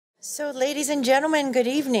So, ladies and gentlemen, good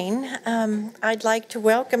evening. I'd like to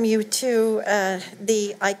welcome you to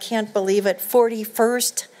the, I can't believe it,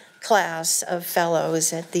 41st class of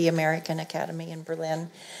fellows at the American Academy in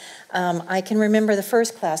Berlin. I can remember the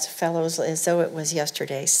first class of fellows as though it was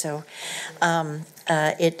yesterday, so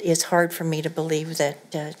it is hard for me to believe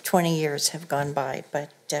that 20 years have gone by,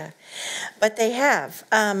 but they have.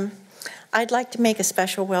 I'd like to make a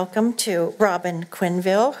special welcome to Robin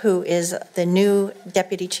Quinville, who is the new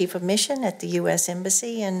Deputy Chief of Mission at the U.S.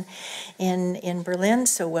 Embassy in Berlin.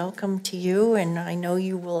 So welcome to you, and I know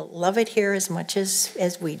you will love it here as much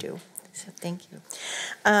as we do. So thank you.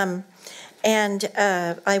 And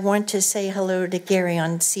I want to say hello to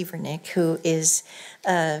Gereon Sievernich, who is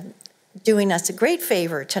doing us a great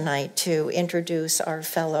favor tonight to introduce our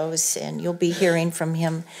fellows, and you'll be hearing from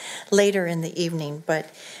him later in the evening.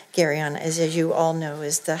 But Gereon, as you all know,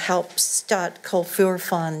 is the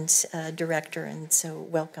Hauptstadtkulturfonds director, and so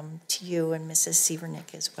welcome to you and Mrs.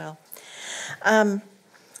 Sievernich as well.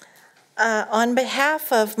 On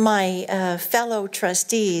behalf of my fellow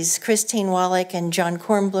trustees, Christine Wallach and John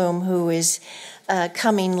Kornblum, who is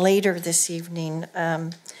coming later this evening,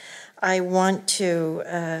 I want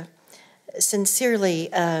to sincerely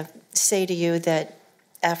say to you that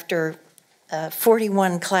after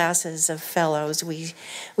 41 classes of fellows, we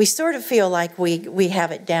sort of feel like we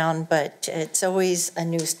have it down, but it's always a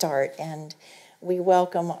new start, and we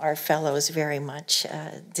welcome our fellows very much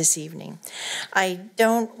this evening. I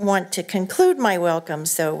don't want to conclude my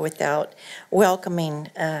welcomes, though, without welcoming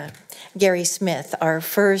Gary Smith, our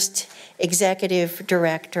first executive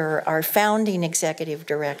director, our founding executive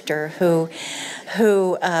director, who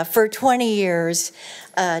for 20 years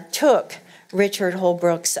took Richard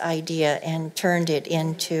Holbrooke's idea and turned it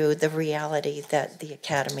into the reality that the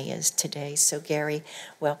Academy is today. So Gary,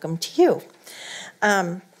 welcome to you.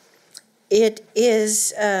 It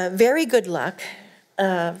is very good luck,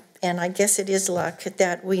 and I guess it is luck,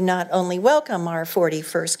 that we not only welcome our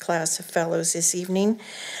 41st class of fellows this evening,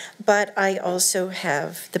 but I also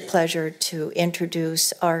have the pleasure to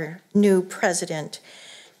introduce our new president,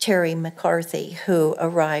 Terry McCarthy, who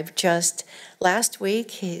arrived just last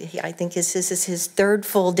week. I think this is his third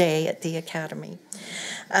full day at the Academy.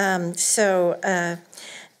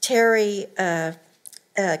 Terry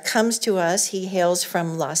comes to us. He hails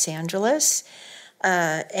from Los Angeles,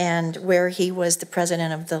 and where he was the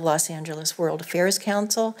president of the Los Angeles World Affairs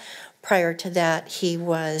Council. Prior to that, he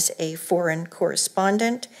was a foreign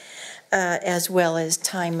correspondent, as well as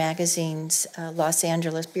Time Magazine's Los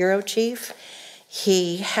Angeles bureau chief.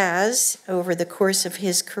 He has, over the course of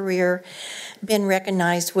his career, been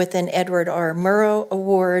recognized with an Edward R. Murrow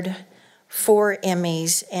Award, 4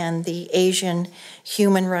 Emmys, and the Asian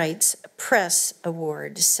Human Rights Press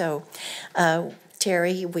Award. So,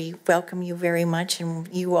 Terry, we welcome you very much, and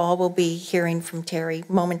you all will be hearing from Terry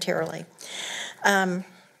momentarily.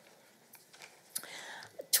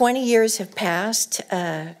 20 years have passed.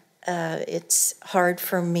 It's hard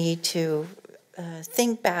for me to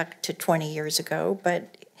think back to 20 years ago,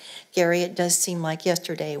 but Gary, it does seem like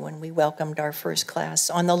yesterday when we welcomed our first class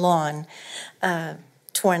on the lawn,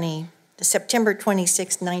 September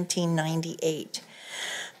 26, 1998.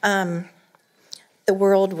 The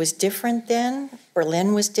world was different then.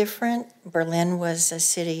 Berlin was different. Berlin was a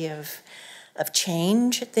city of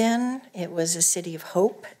change then. It was a city of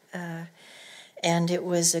hope, and it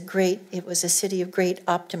was a city of great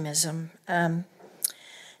optimism.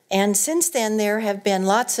 And since then, there have been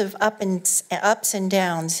lots of ups and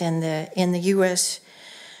downs in the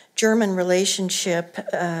U.S.-German relationship,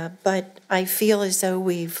 but I feel as though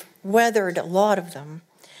we've weathered a lot of them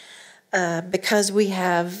because we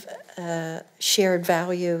have shared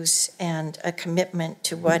values and a commitment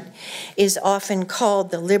to what is often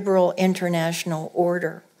called the liberal international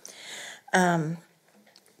order.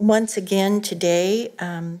 Once again today,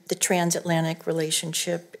 the transatlantic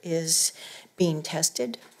relationship is being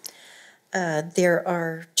tested. There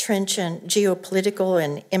are trenchant geopolitical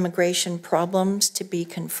and immigration problems to be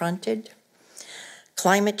confronted,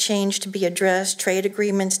 climate change to be addressed, trade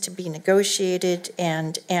agreements to be negotiated,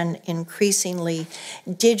 and an increasingly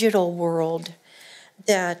digital world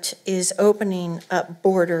that is opening up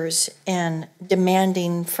borders and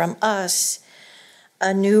demanding from us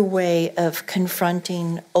a new way of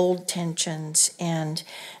confronting old tensions and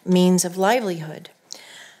means of livelihood.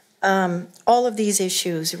 All of these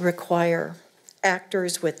issues require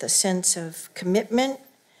actors with a sense of commitment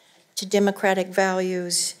to democratic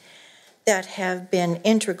values that have been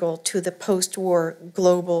integral to the post-war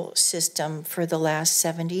global system for the last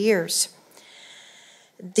 70 years.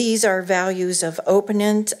 These are values of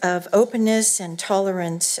openness and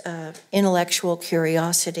tolerance, intellectual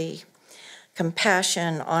curiosity,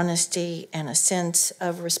 compassion, honesty, and a sense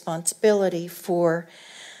of responsibility for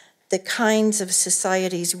the kinds of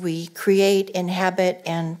societies we create, inhabit,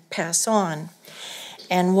 and pass on.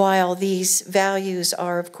 And while these values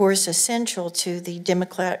are, of course, essential to the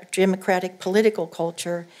democratic political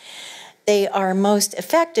culture, they are most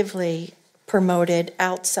effectively promoted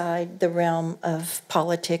outside the realm of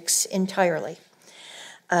politics entirely.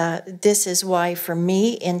 This is why, for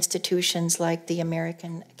me, institutions like the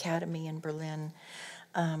American Academy in Berlin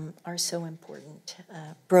are so important.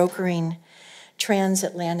 Brokering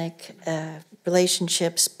transatlantic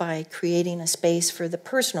relationships by creating a space for the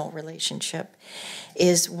personal relationship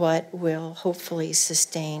is what will hopefully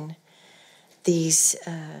sustain these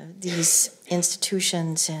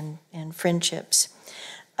institutions and friendships.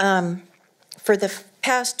 For the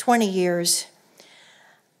past 20 years,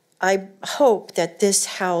 I hope that this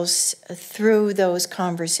House, through those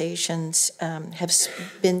conversations, have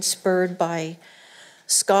been spurred by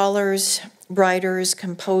scholars, writers,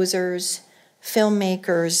 composers,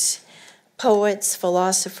 filmmakers, poets,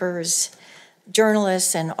 philosophers,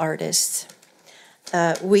 journalists, and artists.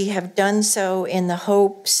 We have done so in the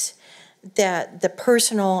hopes that the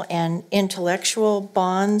personal and intellectual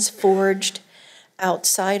bonds forged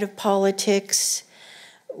outside of politics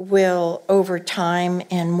will, over time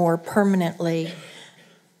and more permanently,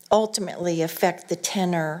 ultimately affect the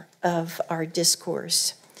tenor of our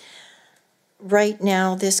discourse. Right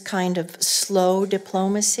now, this kind of slow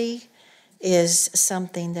diplomacy is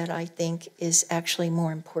something that I think is actually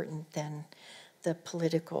more important than the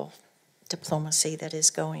political diplomacy that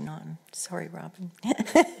is going on. Sorry, Robin.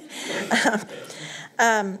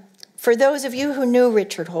 For those of you who knew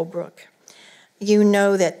Richard Holbrooke, you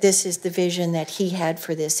know that this is the vision that he had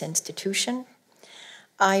for this institution.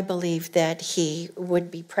 I believe that he would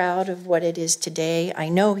be proud of what it is today. I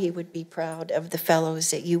know he would be proud of the fellows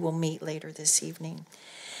that you will meet later this evening.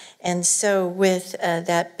 And so with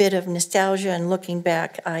that bit of nostalgia and looking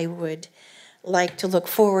back, I would like to look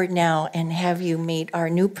forward now and have you meet our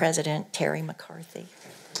new president, Terry McCarthy.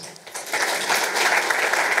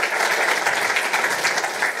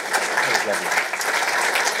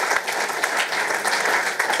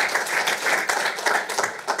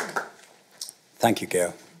 Thank you,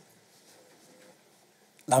 Gail.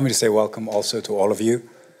 Allow me to say welcome also to all of you,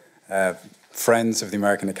 friends of the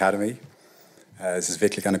American Academy. Es ist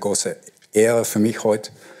wirklich eine große Ehre für mich heute,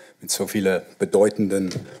 mit so vielen bedeutenden,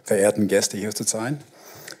 verehrten Gästen hier zu sein.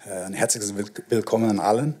 Ein herzliches Willkommen an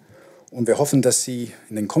allen. Und wir hoffen, dass Sie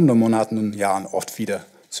in den kommenden Monaten und Jahren oft wieder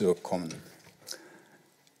zurückkommen.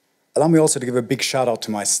 Allow me also to give a big shout out to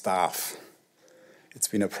my staff. It's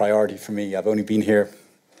been a priority for me. I've only been here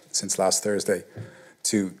since last Thursday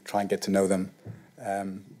to try and get to know them.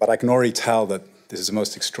 But I can already tell that this is the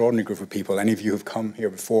most extraordinary group of people. Any of you who've come here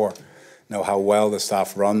before know how well the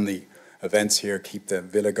staff run the events here, keep the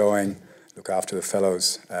villa going, look after the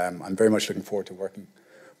fellows. I'm very much looking forward to working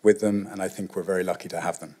with them, and I think we're very lucky to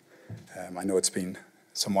have them. I know it's been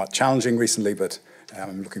somewhat challenging recently, but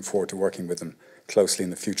I'm looking forward to working with them closely in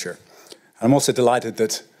the future. And I'm also delighted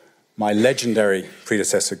that my legendary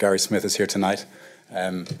predecessor, Gary Smith, is here tonight.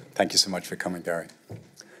 Thank you so much for coming, Gary.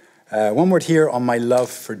 One word here on my love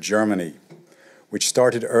for Germany, which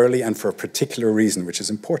started early and for a particular reason, which is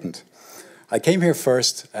important. I came here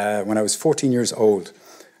first when I was 14 years old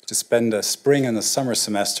to spend a spring and a summer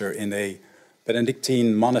semester in a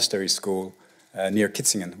Benedictine monastery school near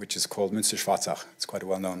Kitzingen, which is called Münster-Schwarzach. It's quite a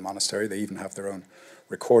well-known monastery. They even have their own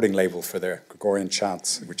recording label for their Gregorian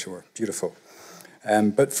chants, which were beautiful.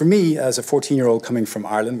 But for me, as a 14-year-old coming from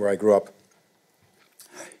Ireland, where I grew up,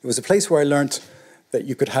 it was a place where I learned that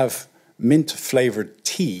you could have mint-flavored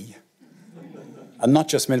tea and not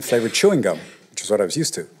just mint-flavored chewing gum, which is what I was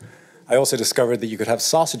used to. I also discovered that you could have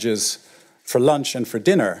sausages for lunch and for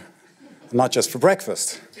dinner, and not just for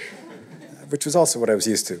breakfast, which was also what I was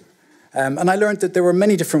used to. And I learned that there were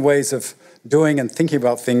many different ways of doing and thinking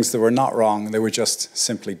about things that were not wrong, they were just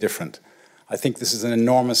simply different. I think this is an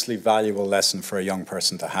enormously valuable lesson for a young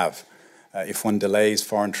person to have. If one delays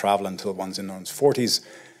foreign travel until one's in one's 40s,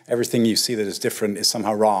 everything you see that is different is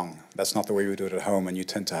somehow wrong. That's not the way we do it at home, and you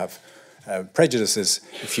tend to have prejudices.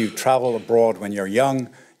 If you travel abroad when you're young,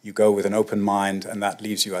 you go with an open mind, and that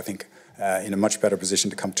leaves you, I think, in a much better position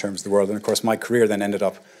to come to terms with the world. And of course, my career then ended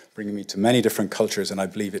up bringing me to many different cultures, and I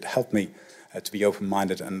believe it helped me to be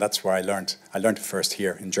open-minded, and that's where I learned. I learned it first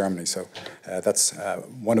here in Germany, so that's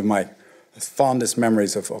one of my fondest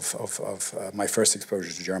memories of my first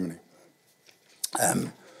exposure to Germany.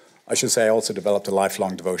 I should say I also developed a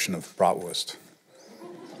lifelong devotion of bratwurst.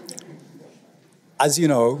 As you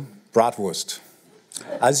know, bratwurst.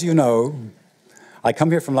 As you know, I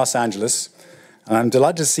come here from Los Angeles, and I'm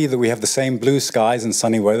delighted to see that we have the same blue skies and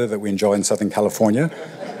sunny weather that we enjoy in Southern California.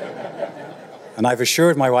 And I've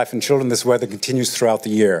assured my wife and children this weather continues throughout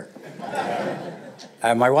the year.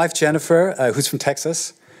 My wife, Jennifer, who's from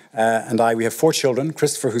Texas, and we have 4 children,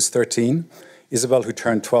 Christopher, who's 13, Isabel, who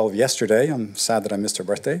turned 12 yesterday. I'm sad that I missed her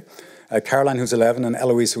birthday. Caroline, who's 11, and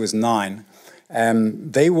Eloise, who is 9.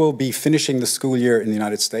 They will be finishing the school year in the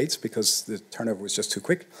United States because the turnover was just too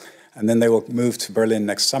quick. And then they will move to Berlin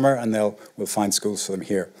next summer, and we'll find schools for them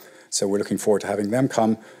here. So we're looking forward to having them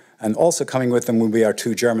come. And also coming with them will be our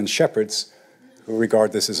 2 German shepherds, who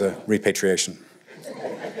regard this as a repatriation.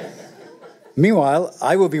 Meanwhile,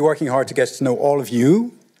 I will be working hard to get to know all of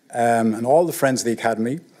you and all the friends of the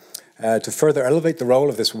Academy to further elevate the role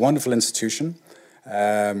of this wonderful institution,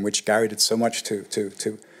 which Gary did so much to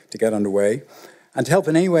get underway, and to help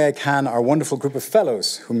in any way I can our wonderful group of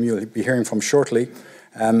fellows, whom you'll be hearing from shortly,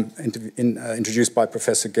 introduced by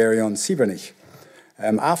Professor Gereon Sievernich.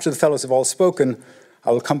 After the fellows have all spoken,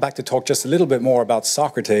 I will come back to talk just a little bit more about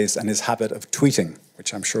Socrates and his habit of tweeting,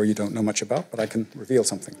 which I'm sure you don't know much about, but I can reveal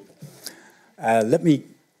something. Let me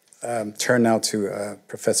turn now to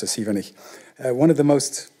Professor Sievernich. One of the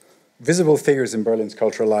most visible figures in Berlin's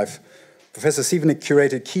cultural life, Professor Sievernich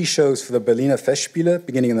curated key shows for the Berliner Festspiele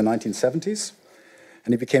beginning in the 1970s,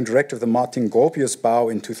 and he became director of the Martin-Gropius-Bau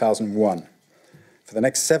in 2001. For the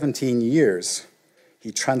next 17 years,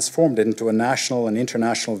 he transformed it into a national and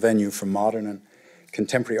international venue for modern and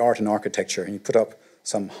contemporary art and architecture, and he put up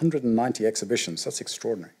some 190 exhibitions. That's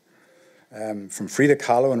extraordinary. From Frida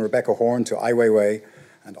Kahlo and Rebecca Horn to Ai Weiwei,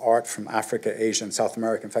 and art from Africa, Asia, and South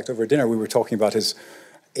America. In fact, over dinner, we were talking about his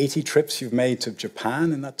 80 trips you've made to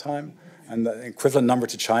Japan in that time, and the equivalent number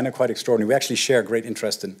to China, quite extraordinary. We actually share great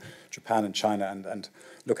interest in Japan and China, and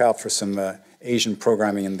look out for some Asian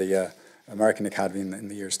programming in the American Academy in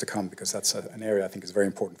the years to come, because that's an area I think is very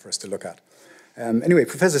important for us to look at. Anyway,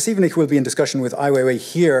 Professor Sievernich will be in discussion with Ai Weiwei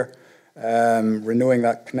here, renewing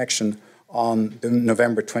that connection on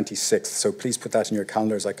November 26th. So please put that in your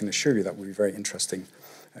calendars. I can assure you that will be a very interesting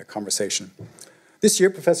conversation. This year,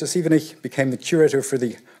 Professor Sievernich became the curator for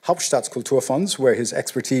the Hauptstadtkulturfonds, where his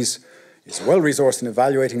expertise is well-resourced in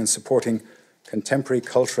evaluating and supporting contemporary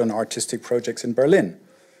cultural and artistic projects in Berlin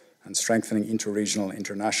and strengthening interregional,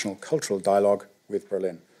 international cultural dialogue with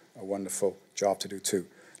Berlin. A wonderful job to do too.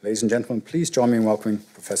 Ladies and gentlemen, please join me in welcoming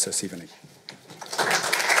Professor Sievernich.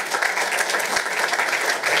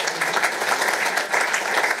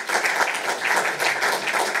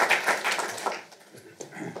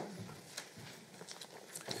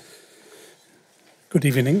 Good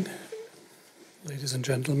evening, ladies and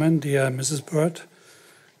gentlemen, dear Mrs. Bird,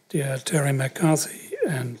 dear Terry McCarthy,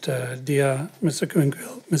 and dear Mrs.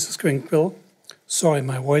 Quinkville. Sorry,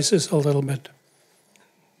 my voice is a little bit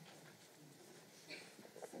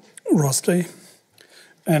rusty.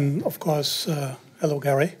 And of course, hello,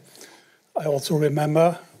 Gary. I also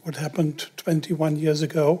remember what happened 21 years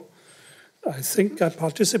ago. I think I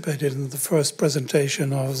participated in the first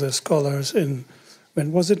presentation of the scholars in,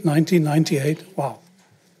 when was it, 1998? Wow.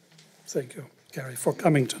 Thank you, Gary, for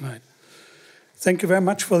coming tonight. Thank you very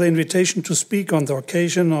much for the invitation to speak on the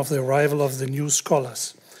occasion of the arrival of the new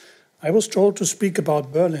scholars. I was told to speak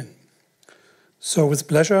about Berlin. So with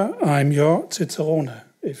pleasure, I'm your Cicerone,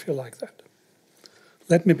 if you like that.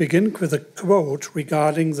 Let me begin with a quote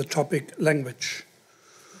regarding the topic language.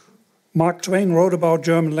 Mark Twain wrote about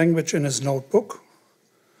German language in his notebook,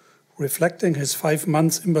 reflecting his 5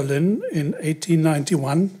 months in Berlin in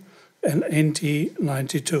 1891 and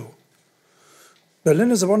 1892.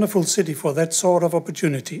 Berlin is a wonderful city for that sort of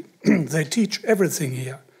opportunity. They teach everything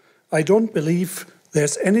here. I don't believe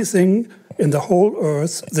there's anything in the whole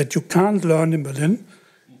earth that you can't learn in Berlin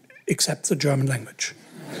except the German language.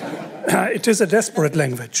 It is a desperate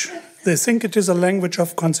language. They think it is a language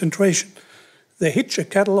of concentration. They hitch a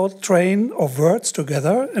catalog train of words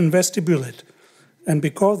together and vestibule it. And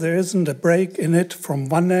because there isn't a break in it from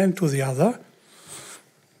one end to the other,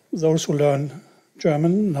 those who learn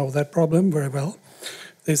German know that problem very well.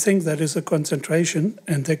 They think that is a concentration,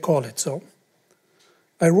 and they call it so.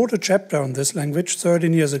 I wrote a chapter on this language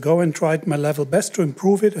 13 years ago and tried my level best to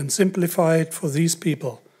improve it and simplify it for these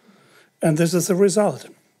people. And this is the result.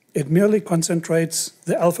 It merely concentrates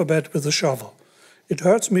the alphabet with a shovel. It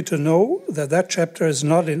hurts me to know that that chapter is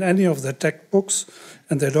not in any of the textbooks,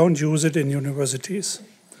 and they don't use it in universities.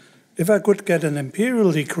 If I could get an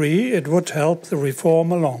imperial decree, it would help the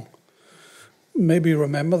reform along. Maybe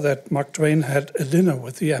remember that Mark Twain had a dinner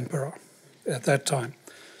with the emperor at that time.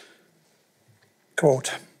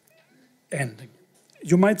 Quote, ending.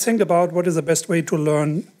 You might think about what is the best way to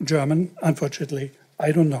learn German. Unfortunately,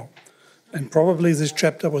 I don't know. And probably this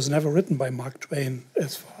chapter was never written by Mark Twain,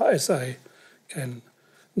 as far as I can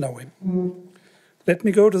know him. Let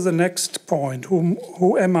me go to the next point.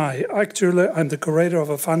 Who am I? Actually, I'm the curator of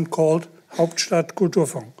a fund called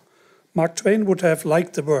Hauptstadtkulturfonds. Mark Twain would have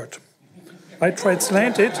liked the word. I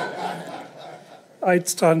translate it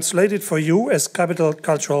for you as Capital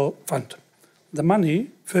Cultural Fund. The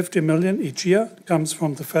money, 50 million each year, comes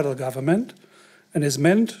from the federal government and is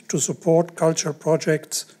meant to support cultural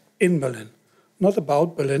projects in Berlin. Not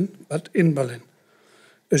about Berlin, but in Berlin.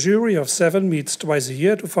 A jury of 7 meets twice a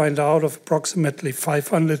year to find out of approximately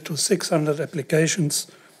 500 to 600 applications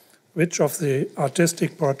which of the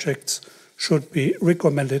artistic projects should be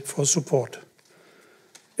recommended for support.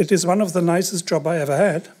 It is one of the nicest jobs I ever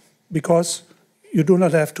had because you do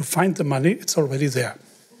not have to find the money, it's already there.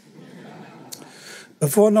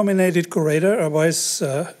 Before nominated curator, I was,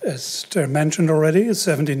 as Ter mentioned already,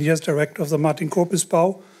 17 years director of the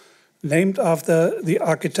Martin-Gropius-Bau, named after the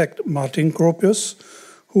architect Martin Gropius,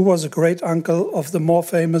 who was a great uncle of the more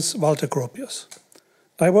famous Walter Gropius.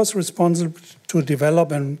 I was responsible to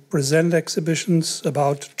develop and present exhibitions,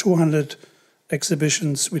 about 200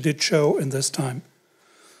 exhibitions we did show in this time.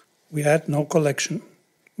 We had no collection.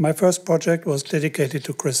 My first project was dedicated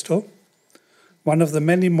to Crystal, one of the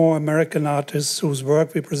many more American artists whose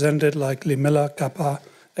work we presented, like Lee Miller, Kappa,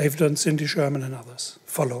 Avedon, Cindy Sherman, and others,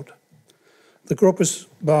 followed. The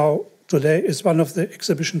Gropius-Bau today is one of the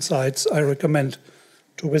exhibition sites I recommend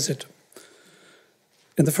to visit.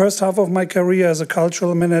 In the first half of my career as a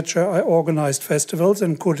cultural manager, I organized festivals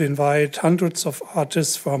and could invite hundreds of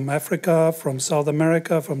artists from Africa, from South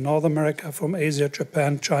America, from North America, from Asia,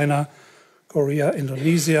 Japan, China, Korea,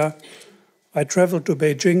 Indonesia. I traveled to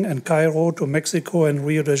Beijing and Cairo, to Mexico and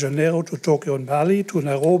Rio de Janeiro, to Tokyo and Bali, to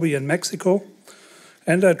Nairobi and Mexico.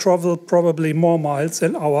 And I traveled probably more miles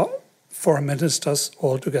than our foreign ministers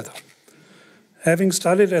altogether. Having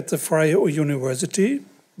studied at the Freie University,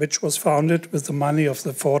 which was founded with the money of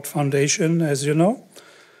the Ford Foundation, as you know,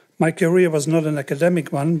 my career was not an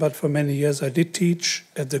academic one, but for many years I did teach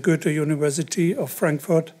at the Goethe University of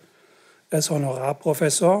Frankfurt as honorar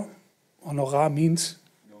professor. Honorar means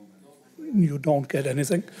you don't get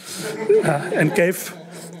anything, and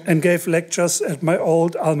gave lectures at my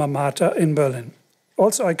old alma mater in Berlin.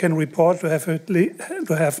 Also, I can report to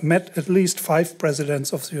have met at least 5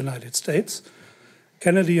 presidents of the United States,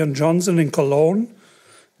 Kennedy and Johnson in Cologne,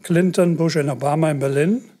 Clinton, Bush, and Obama in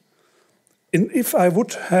Berlin. And if I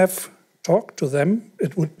would have talked to them,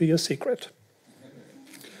 it would be a secret.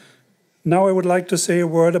 Now I would like to say a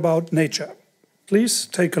word about nature. Please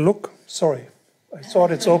take a look. Sorry, I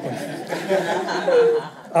thought it's open.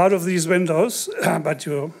 Out of these windows, but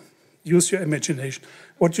you use your imagination.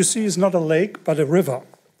 What you see is not a lake, but a river,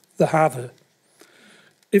 the Havel.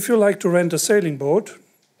 If you like to rent a sailing boat,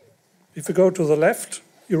 if you go to the left,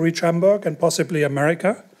 you reach Hamburg and possibly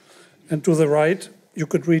America, and to the right, you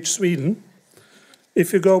could reach Sweden.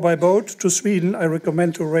 If you go by boat to Sweden, I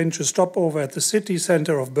recommend to arrange a stopover at the city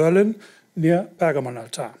center of Berlin near Pergamon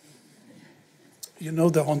Altar. You know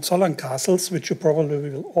the Hohenzollern castles, which you probably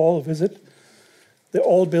will all visit. They're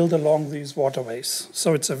all built along these waterways.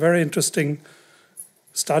 So it's a very interesting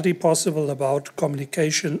study possible about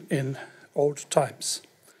communication in old times.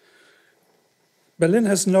 Berlin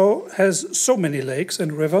has so many lakes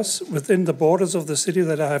and rivers within the borders of the city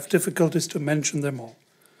that I have difficulties to mention them all.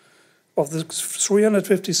 Of the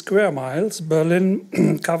 350 square miles,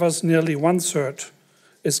 Berlin covers nearly 1/3,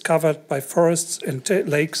 is covered by forests and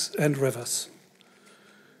lakes and rivers.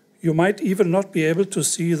 You might even not be able to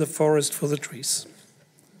see the forest for the trees.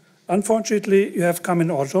 Unfortunately, you have come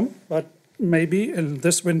in autumn, but maybe in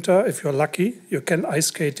this winter, if you're lucky, you can ice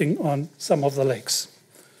skating on some of the lakes.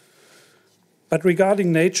 But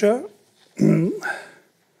regarding nature,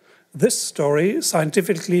 this story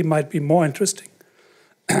scientifically might be more interesting.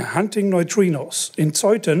 Hunting neutrinos. In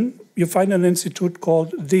Zeuthen, you find an institute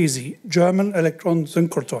called DESY, German Electron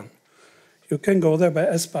Synchrotron. You can go there by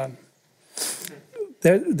S-Bahn.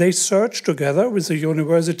 They search together with the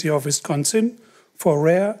University of Wisconsin for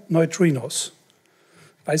rare neutrinos.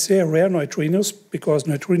 I say rare neutrinos because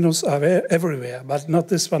neutrinos are everywhere, but not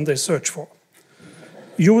this one they search for.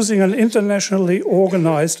 Using an internationally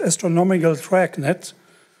organized astronomical tracknet,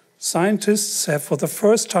 scientists have for the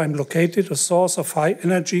first time located a source of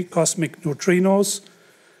high-energy cosmic neutrinos,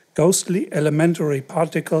 ghostly elementary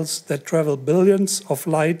particles that travel billions of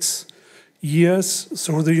light years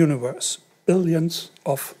through the universe. Billions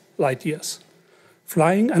of light years.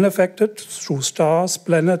 Flying unaffected through stars,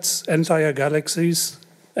 planets, entire galaxies,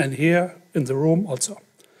 and here in the room also.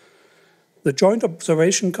 The joint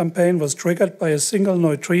observation campaign was triggered by a single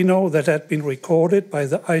neutrino that had been recorded by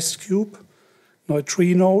the IceCube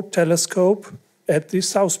neutrino telescope at the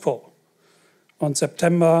South Pole on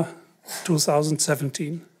September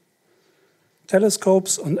 2017.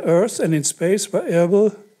 Telescopes on Earth and in space were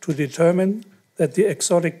able to determine that the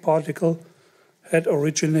exotic particle had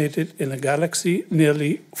originated in a galaxy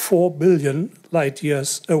nearly 4 billion light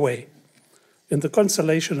years away, in the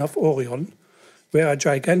constellation of Orion, where a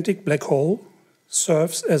gigantic black hole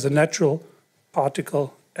serves as a natural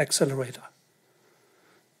particle accelerator.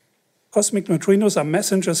 Cosmic neutrinos are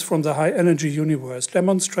messengers from the high-energy universe.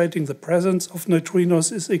 Demonstrating the presence of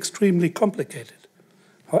neutrinos is extremely complicated.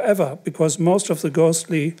 However, because most of the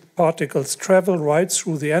ghostly particles travel right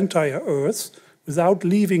through the entire Earth without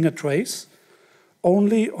leaving a trace,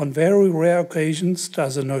 only on very rare occasions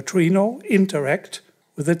does a neutrino interact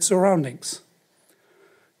with its surroundings.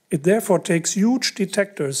 It therefore takes huge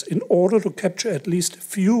detectors in order to capture at least a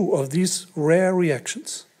few of these rare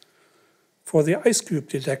reactions. For the IceCube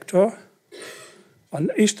detector, an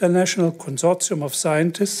international consortium of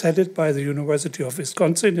scientists headed by the University of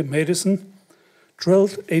Wisconsin in Madison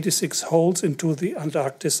drilled 86 holes into the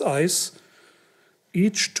Antarctic ice,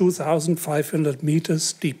 each 2,500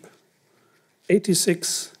 meters deep.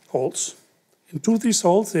 86 holes. Into these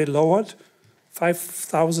holes they lowered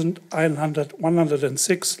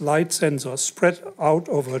 5,106 light sensors spread out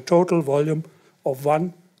over a total volume of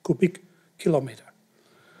 1 cubic kilometer.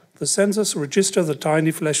 The sensors register the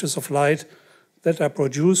tiny flashes of light that are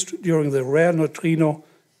produced during the rare neutrino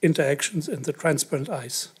interactions in the transparent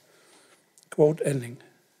ice. Quote ending.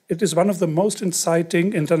 It is one of the most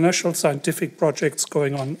exciting international scientific projects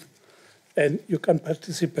going on, and you can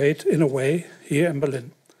participate in a way here in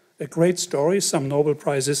Berlin. A great story, some Nobel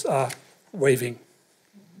Prizes are waving.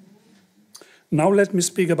 Now let me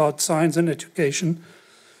speak about science and education.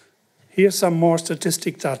 Here's some more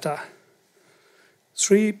statistic data.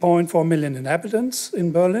 3.4 million inhabitants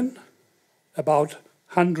in Berlin, about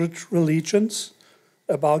 100 religions,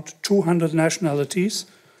 about 200 nationalities,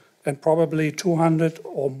 and probably 200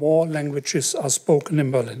 or more languages are spoken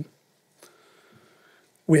in Berlin.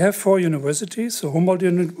 We have 4 universities. The Humboldt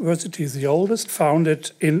University is the oldest,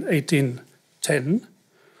 founded in 1810,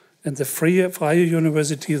 and the Freie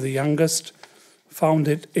University, the youngest,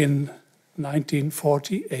 founded in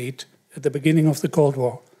 1948, at the beginning of the Cold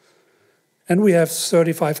War. And we have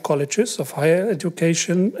 35 colleges of higher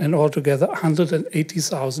education and altogether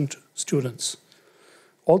 180,000 students.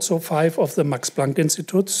 Also 5 of the Max Planck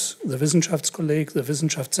Institutes, the Wissenschaftskolleg, the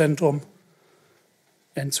Wissenschaftszentrum,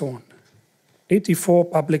 and so on. 84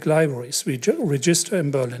 public libraries we register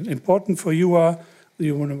in Berlin. Important for you are the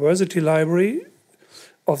University Library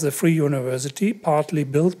of the Free University, partly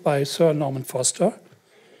built by Sir Norman Foster,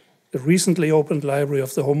 the recently opened library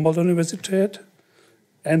of the Humboldt Universität,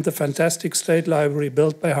 and the fantastic State Library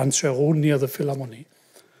built by Hans Scherun near the Philharmonie.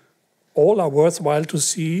 All are worthwhile to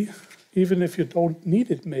see, even if you don't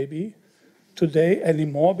need it maybe today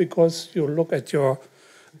anymore, because you look at your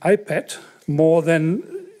iPad more than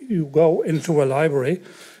you go into a library.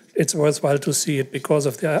 It's worthwhile to see it because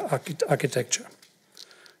of the architecture.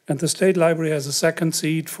 And the State Library has a second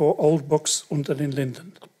seat for old books unter den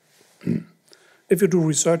Linden. If you do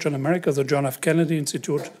research on America, the John F. Kennedy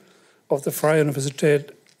Institute of the Freie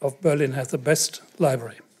Universität of Berlin has the best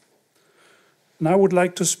library. Now I would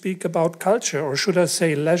like to speak about culture, or should I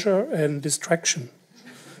say leisure and distraction.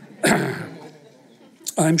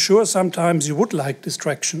 I'm sure sometimes you would like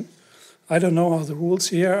distraction. I don't know how the rules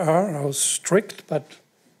here are, how strict, but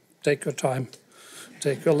take your time,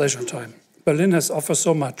 take your leisure time. Berlin has offered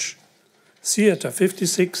so much. Theater,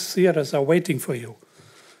 56 theaters are waiting for you.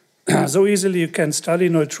 So easily you can study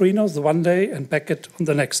neutrinos the one day and Beckett on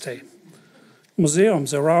the next day.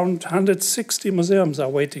 Museums, around 160 museums are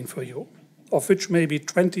waiting for you, of which maybe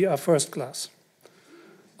 20 are first class.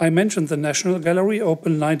 I mentioned the National Gallery,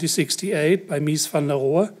 opened 1968 by Mies van der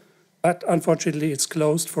Rohe, but unfortunately it's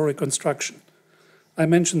closed for reconstruction. I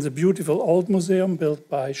mentioned the beautiful Old Museum built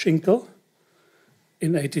by Schinkel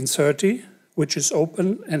in 1830, which is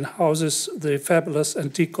open and houses the fabulous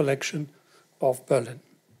antique collection of Berlin.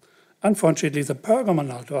 Unfortunately, the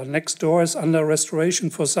Pergamon next door is under restoration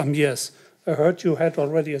for some years. I heard you had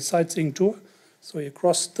already a sightseeing tour, so you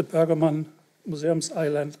crossed the Pergamon Museum's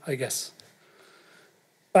Island, I guess.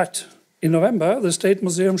 But in November, the State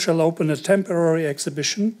Museum shall open a temporary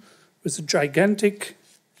exhibition with a gigantic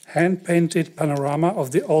hand-painted panorama of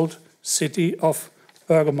the old city of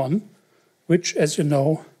Pergamon, which, as you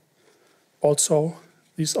know, also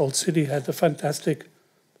this old city had a fantastic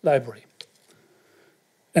library.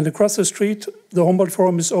 And across the street, the Humboldt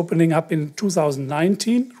Forum is opening up in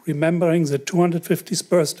 2019, remembering the 250th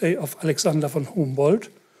birthday of Alexander von Humboldt,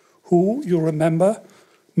 who, you remember,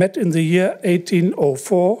 met in the year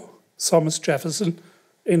 1804 Thomas Jefferson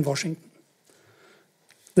in Washington.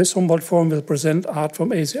 This Humboldt Forum will present art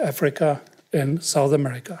from Asia, Africa, and South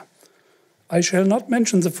America. I shall not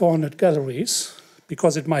mention the 400 galleries,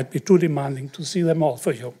 because it might be too demanding to see them all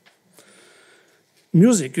for you.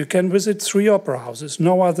 Music, you can visit 3 opera houses.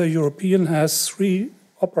 No other European has 3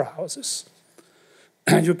 opera houses.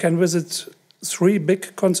 You can visit 3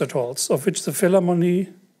 big concert halls, of which the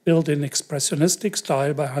Philharmonie, built in expressionistic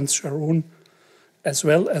style by Hans Scharoun, as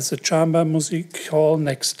well as the Chamber Music Hall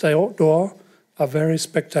next door, are very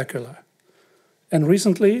spectacular. And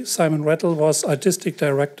recently, Simon Rattle was artistic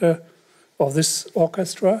director of this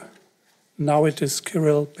orchestra. Now it is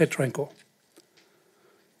Kirill Petrenko.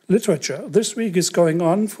 Literature. This week is going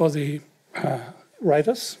on for the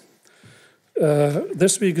writers.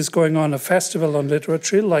 This week is going on a festival on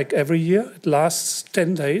literature, like every year. It lasts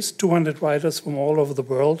 10 days. 200 writers from all over the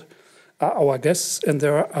world are our guests, and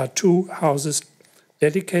there are 2 houses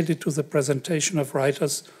dedicated to the presentation of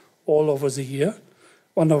writers all over the year,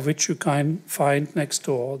 one of which you can find next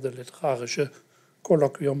door, the Literarische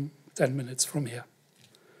Kolloquium, 10 minutes from here.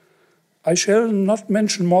 I shall not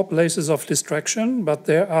mention more places of distraction, but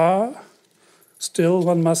there are still,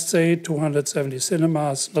 one must say, 270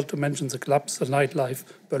 cinemas, not to mention the clubs, the nightlife.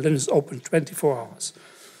 Berlin is open 24 hours.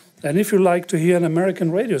 And if you like to hear an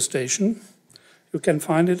American radio station, you can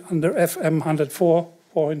find it under FM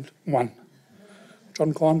 104.1.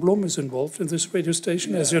 John Kornblum is involved in this radio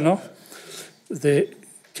station, as you know. The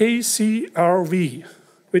KCRV,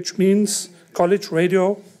 which means College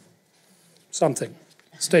Radio something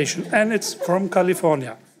station, and it's from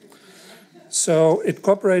California. So it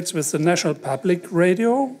cooperates with the National Public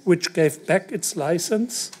Radio, which gave back its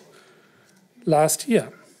license last year,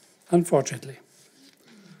 unfortunately.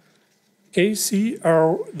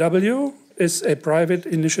 KCRW is a private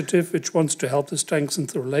initiative which wants to help to strengthen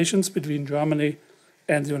the relations between Germany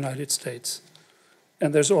and the United States.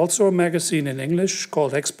 And there's also a magazine in English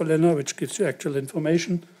called Ex-Berliner, which gives you actual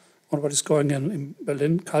information on what is going on in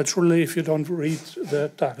Berlin culturally if you don't read the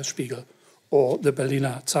Tagesspiegel or the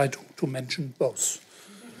Berliner Zeitung, to mention both.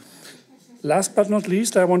 Last but not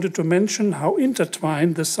least, I wanted to mention how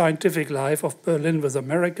intertwined the scientific life of Berlin with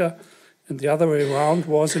America and the other way around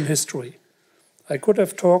was in history. I could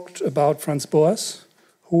have talked about Franz Boas,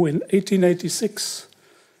 who in 1886,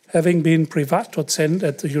 having been Privatdozent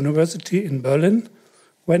at the university in Berlin,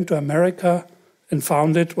 went to America and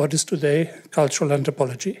founded what is today cultural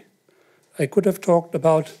anthropology. I could have talked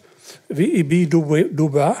about V.E.B. Du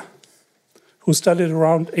Bois, who studied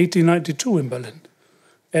around 1892 in Berlin,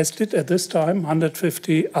 as did at this time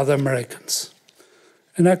 150 other Americans.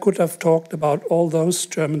 And I could have talked about all those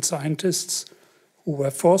German scientists who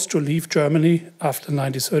were forced to leave Germany after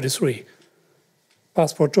 1933.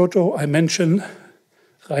 Pas pro toto, I mention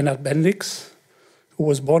Reinhard Bendix, who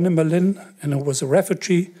was born in Berlin and who was a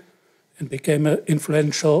refugee and became an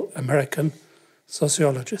influential American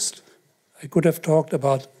sociologist. I could have talked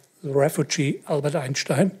about the refugee Albert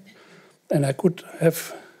Einstein, and I could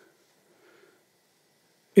have,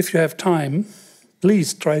 if you have time,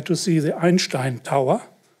 please try to see the Einstein Tower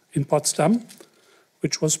in Potsdam,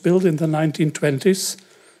 which was built in the 1920s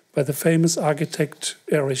by the famous architect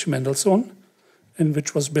Erich Mendelssohn, and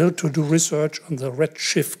which was built to do research on the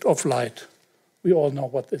redshift of light. We all know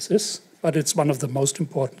what this is, but it's one of the most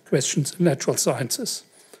important questions in natural sciences.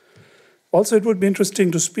 Also, it would be interesting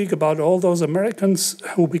to speak about all those Americans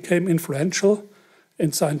who became influential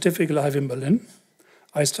in scientific life in Berlin.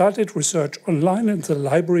 I started research online in the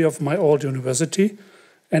library of my old university,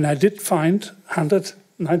 and I did find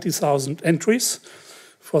 190,000 entries.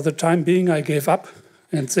 For the time being, I gave up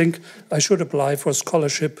and think I should apply for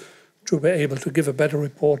scholarship to be able to give a better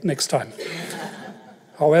report next time.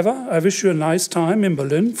 However, I wish you a nice time in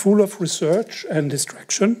Berlin, full of research and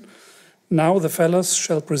distraction. Now the fellows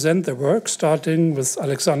shall present their work, starting with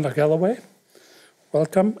Alexander Galloway.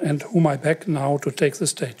 Welcome, and whom I beg now to take the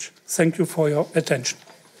stage. Thank you for your attention.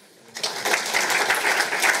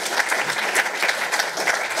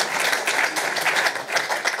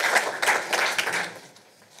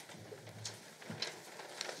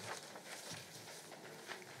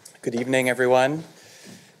 Good evening, everyone.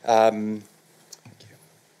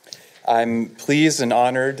 I'm pleased and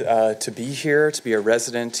honored to be here, to be a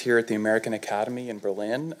resident here at the American Academy in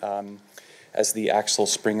Berlin as the Axel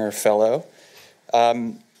Springer Fellow.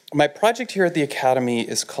 My project here at the Academy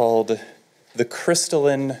is called The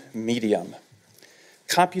Crystalline Medium: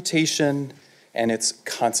 Computation and its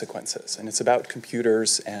consequences. And it's about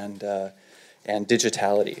computers and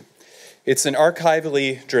digitality. It's an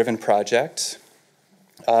archivally driven project,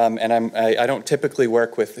 and I don't typically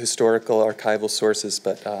work with historical archival sources,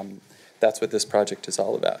 but that's what this project is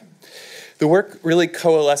all about. The work really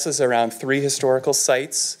coalesces around 3 historical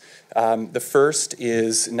sites. The first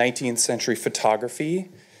is 19th century photography,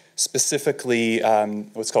 specifically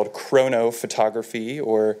what's called chronophotography,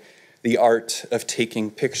 or the art of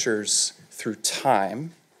taking pictures through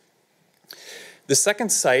time. The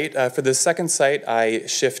second site, for the second site, I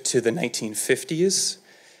shift to the 1950s,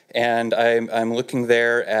 and I'm looking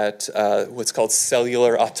there at what's called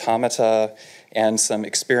cellular automata and some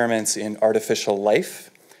experiments in artificial life.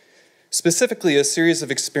 Specifically, a series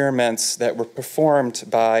of experiments that were performed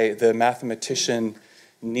by the mathematician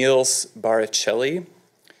Niels Baricelli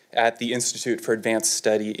at the Institute for Advanced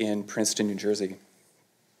Study in Princeton, New Jersey.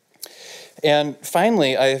 And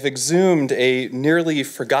finally, I have exhumed a nearly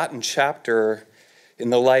forgotten chapter in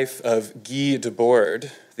the life of Guy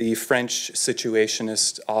Debord, the French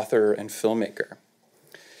situationist author and filmmaker.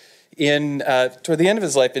 Toward the end of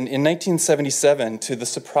his life, in 1977, to the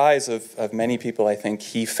surprise of many people, I think,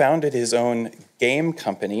 he founded his own game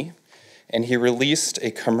company, and he released a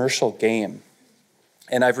commercial game.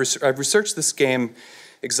 And I've researched this game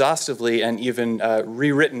exhaustively and even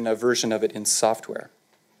rewritten a version of it in software.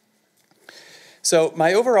 So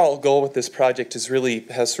my overall goal with this project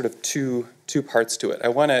has sort of two parts to it. I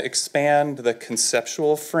want to expand the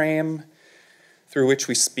conceptual frame through which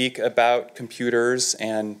we speak about computers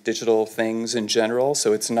and digital things in general,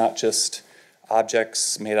 so it's not just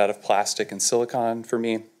objects made out of plastic and silicon for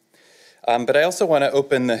me. But I also want to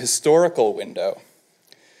open the historical window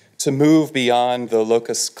to move beyond the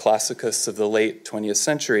locus classicus of the late 20th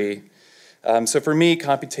century. So for me,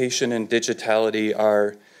 computation and digitality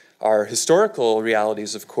are historical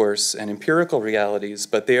realities, of course, and empirical realities,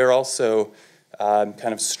 but they are also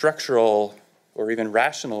kind of structural or even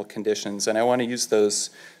rational conditions, and I want to use those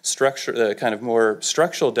kind of more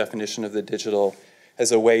structural definition of the digital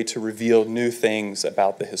as a way to reveal new things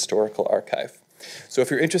about the historical archive. So if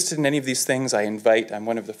you're interested in any of these things, I'm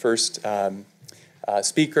one of the first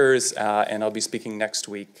speakers, and I'll be speaking next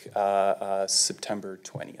week, September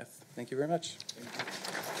 20th. Thank you very much.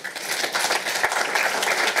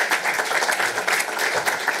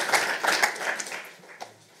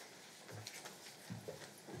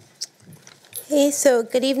 Hey, so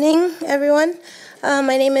good evening, everyone.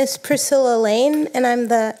 My name is Priscilla Lane, and I'm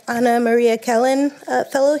the Anna Maria Kellen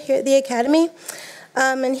Fellow here at the Academy.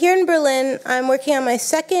 And here in Berlin, I'm working on my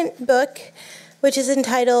second book, which is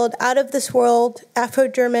entitled Out of This World,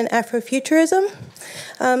 Afro-German Afrofuturism.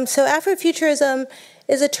 So Afrofuturism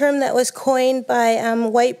is a term that was coined by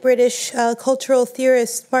white British cultural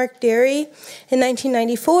theorist Mark Derry in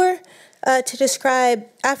 1994 to describe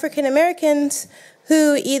African Americans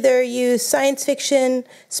who either use science fiction,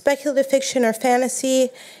 speculative fiction, or fantasy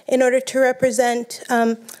in order to represent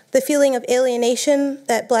the feeling of alienation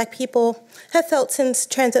that Black people have felt since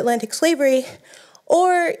transatlantic slavery,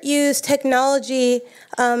 or use technology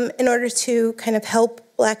in order to kind of help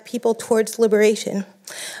Black people towards liberation.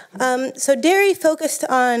 So Derry focused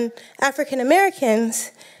on African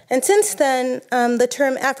Americans, and since then, the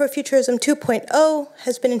term Afrofuturism 2.0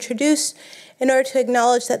 has been introduced in order to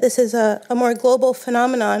acknowledge that this is a more global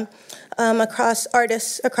phenomenon across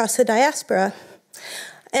artists across the diaspora.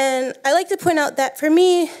 And I like to point out that for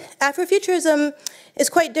me, Afrofuturism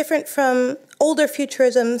is quite different from older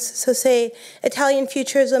futurisms, so say Italian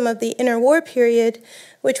futurism of the interwar period,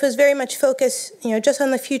 which was very much focused, just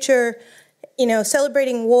on the future,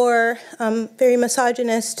 celebrating war, very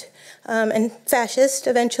misogynist and fascist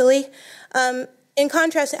eventually. In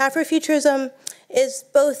contrast, Afrofuturism is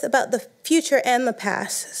both about the future and the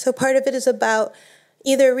past. So part of it is about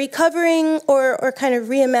either recovering or kind of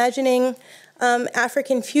reimagining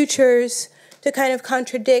African futures to kind of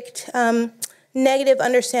contradict negative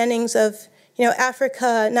understandings of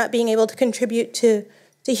Africa not being able to contribute to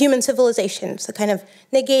human civilization, so kind of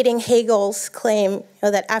negating Hegel's claim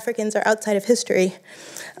that Africans are outside of history.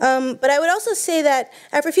 But I would also say that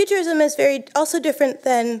Afrofuturism is also different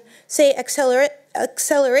than, say,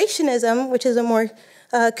 accelerationism, which is a more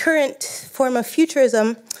current form of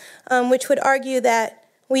futurism, which would argue that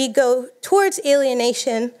we go towards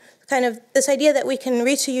alienation, kind of this idea that we can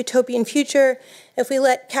reach a utopian future if we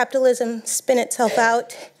let capitalism spin itself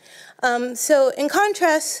out. So in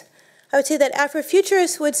contrast, I would say that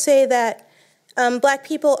Afrofuturists would say that Black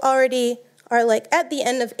people already are at the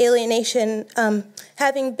end of alienation,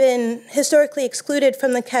 having been historically excluded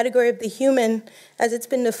from the category of the human as it's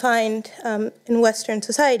been defined in Western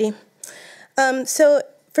society. So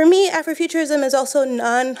For me, Afrofuturism is also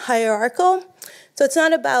non-hierarchical. So it's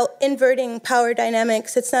not about inverting power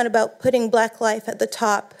dynamics. It's not about putting Black life at the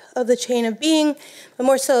top of the chain of being, but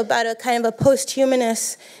more so about a kind of a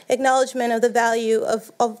post-humanist acknowledgement of the value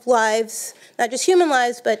of lives, not just human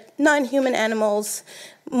lives, but non-human animals,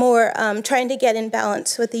 more trying to get in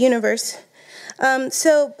balance with the universe.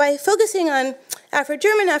 So by focusing on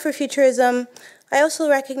Afro-German Afrofuturism, I also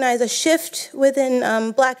recognize a shift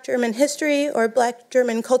within Black German history or Black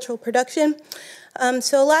German cultural production.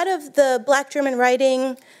 So a lot of the Black German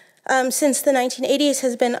writing since the 1980s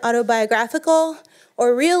has been autobiographical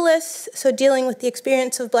or realist, so dealing with the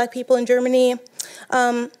experience of Black people in Germany.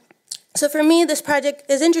 So for me, this project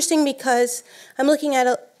is interesting because I'm looking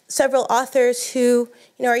at several authors who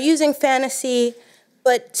are using fantasy,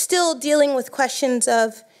 but still dealing with questions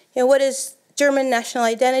of what is German national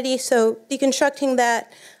identity, so deconstructing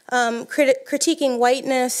that, critiquing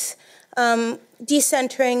whiteness,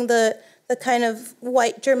 decentering the kind of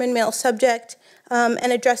white German male subject,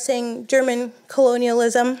 and addressing German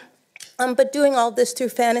colonialism, but doing all this through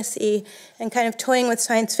fantasy and kind of toying with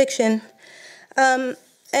science fiction.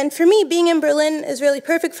 And for me, being in Berlin is really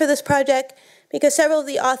perfect for this project because several of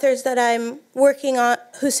the authors that I'm working on,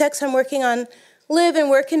 whose texts I'm working on, live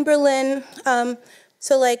and work in Berlin.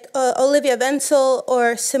 So like Olivia Wenzel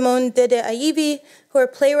or Simone Dede Aivi, who are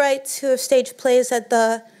playwrights who have staged plays at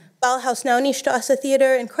the Bauhaus Naunistrasse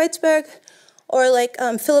Theater in Kreuzberg, or like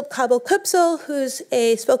Philip Kabel-Köpsel, who's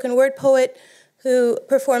a spoken word poet who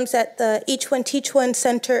performs at the Each One Teach One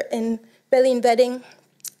Center in Berlin-Wedding.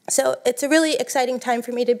 So it's a really exciting time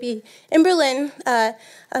for me to be in Berlin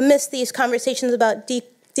amidst these conversations about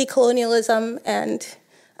decolonialism and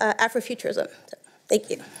Afrofuturism. So, thank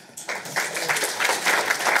you.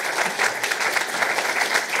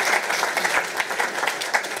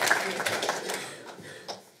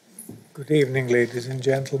 Good evening, ladies and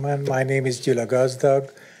gentlemen. My name is Gyula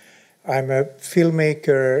Gazdag. I'm a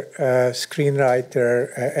filmmaker,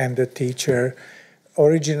 screenwriter, and a teacher,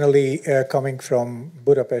 originally coming from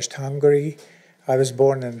Budapest, Hungary. I was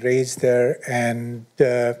born and raised there and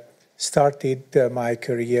started my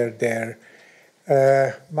career there.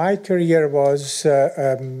 My career was,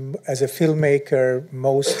 as a filmmaker,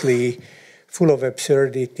 mostly full of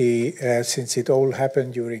absurdity since it all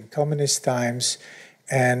happened during communist times.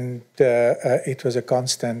 And it was a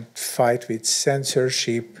constant fight with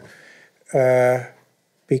censorship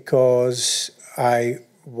because I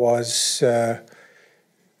was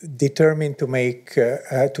determined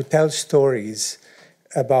to tell stories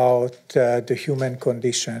about the human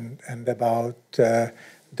condition and about the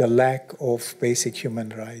lack of basic human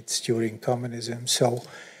rights during communism. So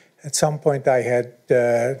at some point I had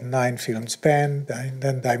 9 films banned, and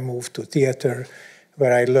then I moved to theater,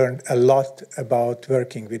 where I learned a lot about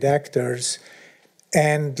working with actors.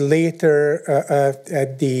 And later,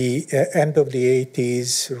 at the end of the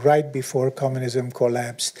 80s, right before communism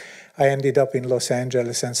collapsed, I ended up in Los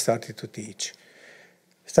Angeles and started to teach.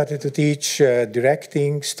 Started to teach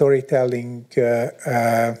directing, storytelling,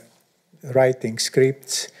 writing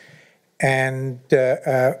scripts. And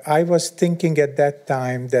I was thinking at that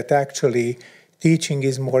time that actually teaching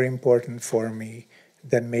is more important for me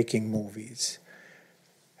than making movies.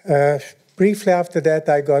 Briefly after that,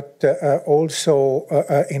 I got also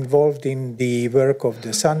involved in the work of the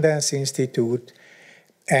Sundance Institute.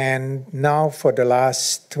 And now for the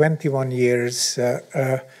last 21 years,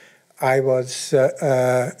 I was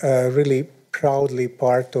really proudly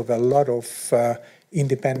part of a lot of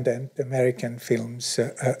independent American films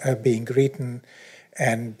being written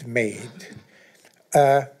and made.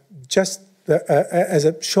 Just as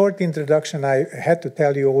a short introduction, I had to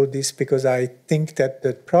tell you all this because I think that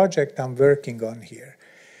the project I'm working on here,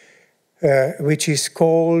 which is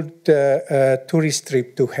called Tourist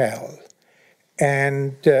Trip to Hell,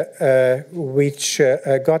 and which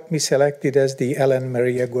got me selected as the Ellen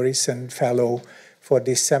Maria Gorissen Fellow for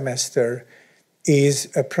this semester, is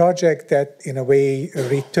a project that in a way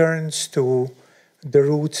returns to the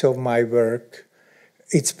roots of my work.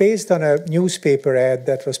 It's based on a newspaper ad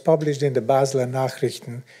that was published in the Basler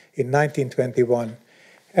Nachrichten in 1921,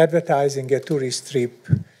 advertising a tourist trip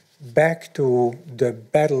back to the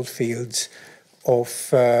battlefields of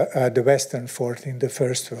the Western Front in the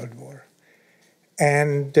First World War.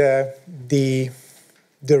 And the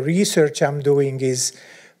research I'm doing is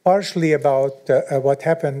partially about what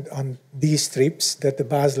happened on these trips that the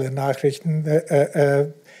Basler Nachrichten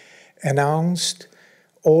announced,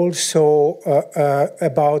 also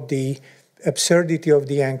about the absurdity of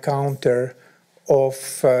the encounter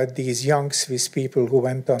of these young Swiss people who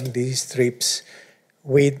went on these trips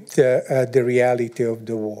with the reality of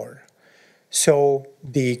the war. So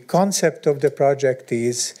the concept of the project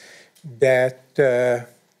is that they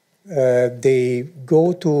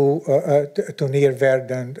go to near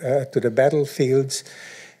Verdun, to the battlefields.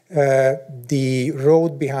 The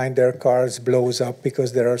road behind their cars blows up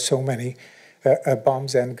because there are so many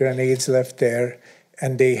bombs and grenades left there,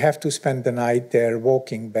 and they have to spend the night there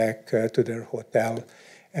walking back to their hotel.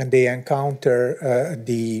 And they encounter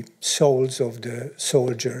the souls of the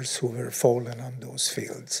soldiers who were fallen on those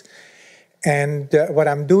fields. And what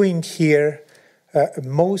I'm doing here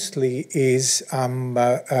mostly is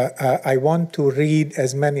I want to read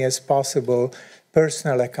as many as possible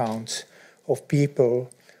personal accounts of people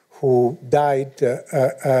who died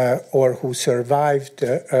or who survived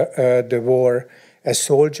the war as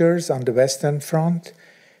soldiers on the Western Front,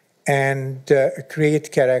 and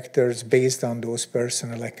create characters based on those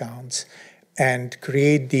personal accounts, and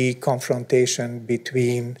create the confrontation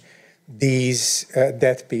between these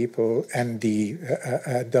dead people and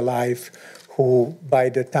the life who, by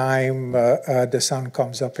the time the sun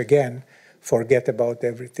comes up again, forget about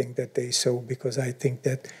everything that they saw. Because I think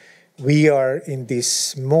that we are in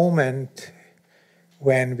this moment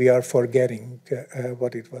when we are forgetting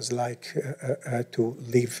what it was like to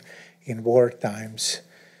live in war times.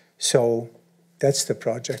 So that's the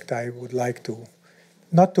project I would like to,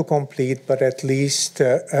 not to complete, but at least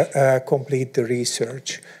complete the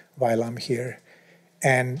research while I'm here.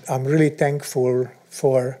 And I'm really thankful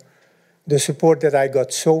for the support that I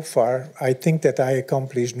got so far. I think that I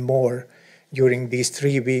accomplished more during these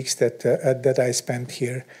 3 weeks that I spent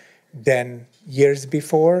here than years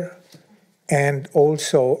before. And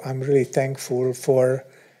also, I'm really thankful for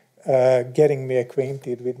getting me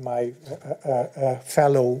acquainted with my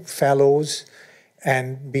fellows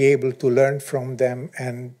and be able to learn from them.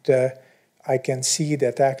 And I can see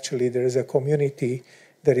that actually there is a community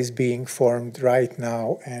that is being formed right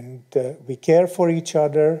now. And we care for each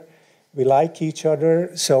other, we like each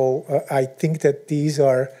other. So I think that these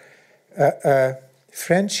are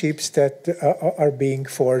friendships that are being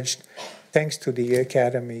forged thanks to the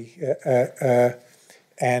Academy.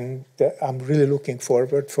 And I'm really looking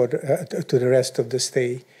forward to the rest of the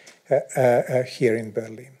stay here in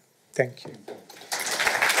Berlin. Thank you.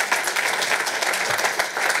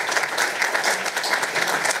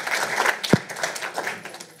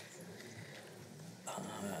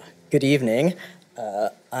 Good evening.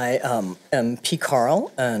 I am P.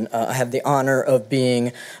 Carl, and I have the honor of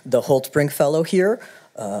being the Holtzbrinck Fellow here.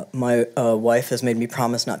 My wife has made me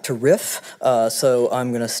promise not to riff, so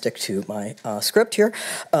I'm going to stick to my script here.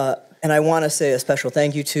 And I want to say a special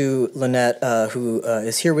thank you to Lynette, who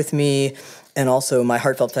is here with me, and also my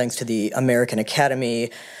heartfelt thanks to the American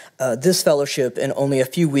Academy. This fellowship in only a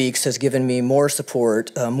few weeks has given me more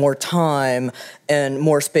support, more time, and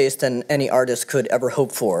more space than any artist could ever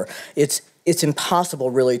hope for. It's impossible,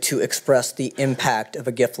 really, to express the impact of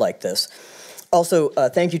a gift like this. Also,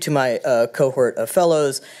 thank you to my cohort of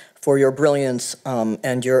fellows for your brilliance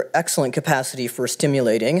and your excellent capacity for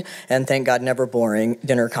stimulating, and thank God never boring,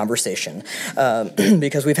 dinner conversation.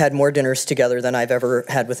 Because we've had more dinners together than I've ever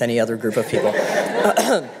had with any other group of people.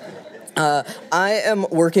 I am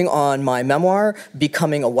working on my memoir,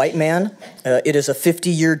 Becoming a White Man. It is a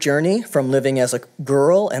 50-year journey from living as a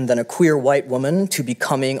girl and then a queer white woman to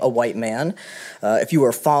becoming a white man. If you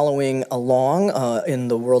are following along in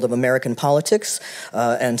the world of American politics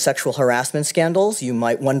and sexual harassment scandals, you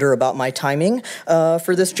might wonder about my timing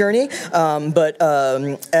for this journey. But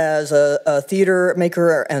as a theater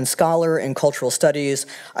maker and scholar in cultural studies,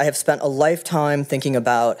 I have spent a lifetime thinking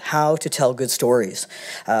about how to tell good stories,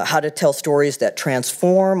 how to tell stories that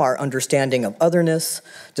transform our understanding of otherness,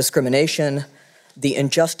 discrimination, the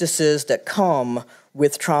injustices that come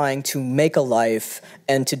with trying to make a life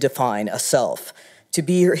and to define a self. To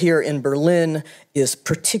be here in Berlin is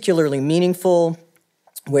particularly meaningful,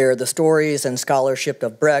 where the stories and scholarship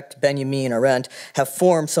of Brecht, Benjamin, Arendt have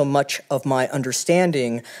formed so much of my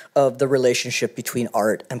understanding of the relationship between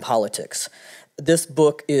art and politics. This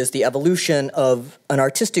book is the evolution of an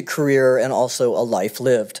artistic career and also a life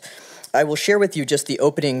lived. I will share with you just the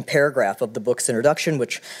opening paragraph of the book's introduction,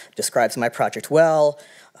 which describes my project well.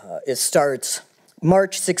 It starts,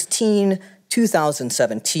 March 16,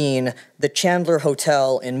 2017, the Chandler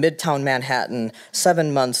Hotel in Midtown Manhattan,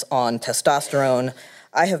 7 months on testosterone.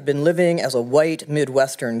 I have been living as a white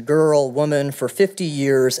Midwestern girl, woman for 50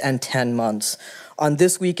 years and 10 months. On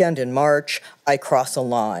this weekend in March, I cross a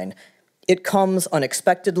line. It comes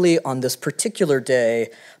unexpectedly on this particular day,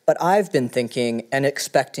 but I've been thinking and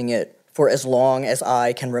expecting it for as long as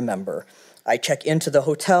I can remember. I check into the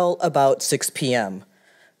hotel about 6 p.m.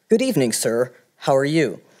 Good evening, sir. How are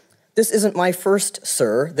you? This isn't my first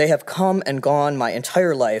sir. They have come and gone my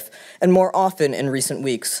entire life, and more often in recent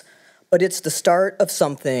weeks. But it's the start of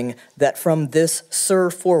something that from this sir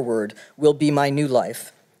forward will be my new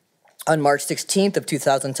life. On March 16th of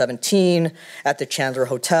 2017, at the Chandler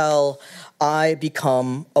Hotel, I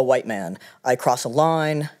become a white man. I cross a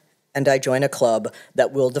line, and I join a club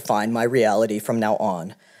that will define my reality from now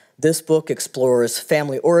on. This book explores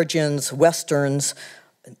family origins, Westerns.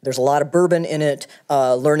 There's a lot of bourbon in it,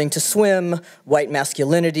 learning to swim, white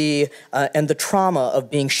masculinity, and the trauma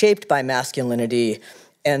of being shaped by masculinity,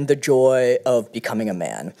 and the joy of becoming a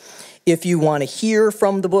man. If you want to hear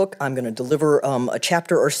from the book, I'm going to deliver a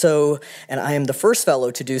chapter or so, and I am the first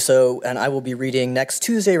fellow to do so, and I will be reading next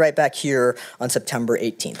Tuesday right back here on September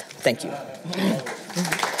 18th. Thank you.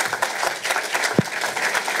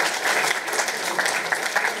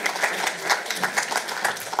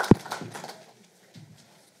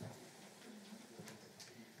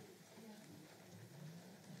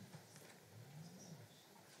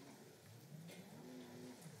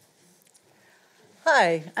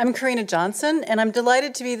 Hi, I'm Karina Johnson, and I'm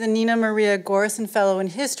delighted to be the Nina Maria Gorison Fellow in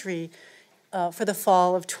History for the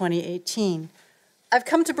fall of 2018. I've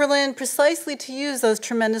come to Berlin precisely to use those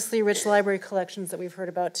tremendously rich library collections that we've heard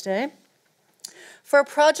about today for a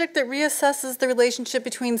project that reassesses the relationship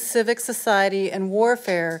between civic society and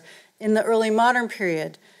warfare in the early modern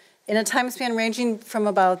period, in a time span ranging from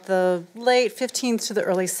about the late 15th to the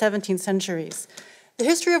early 17th centuries. The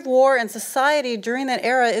history of war and society during that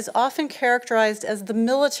era is often characterized as the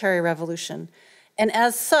military revolution, and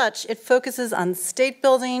as such, it focuses on state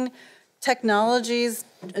building, technologies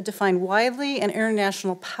defined widely, and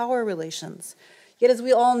international power relations. Yet, as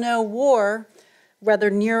we all know, war, whether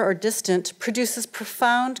near or distant, produces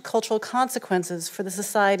profound cultural consequences for the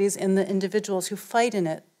societies and the individuals who fight in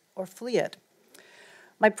it or flee it.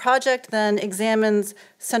 My project then examines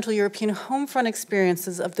Central European home front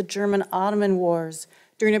experiences of the German-Ottoman wars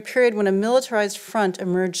during a period when a militarized front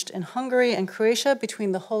emerged in Hungary and Croatia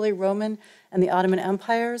between the Holy Roman and the Ottoman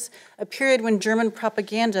empires, a period when German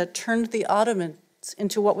propaganda turned the Ottomans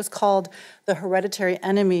into what was called the hereditary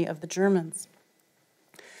enemy of the Germans.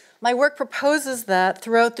 My work proposes that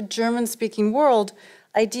throughout the German-speaking world,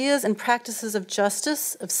 ideas and practices of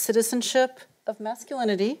justice, of citizenship, of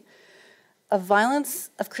masculinity, of violence,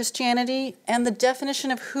 of Christianity, and the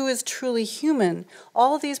definition of who is truly human.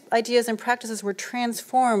 All of these ideas and practices were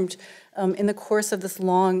transformed in the course of this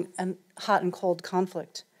long and hot and cold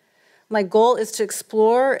conflict. My goal is to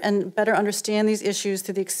explore and better understand these issues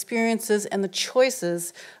through the experiences and the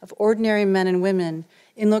choices of ordinary men and women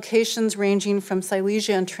in locations ranging from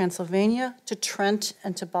Silesia and Transylvania to Trent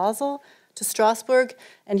and to Basel, to Strasbourg,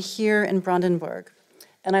 and here in Brandenburg.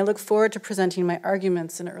 And I look forward to presenting my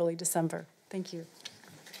arguments in early December. Thank you.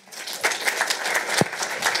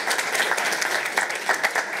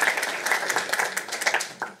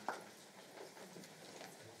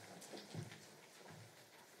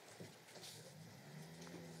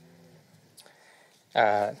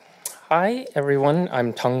 Hi, everyone.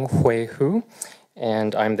 I'm Tung Hui Hu,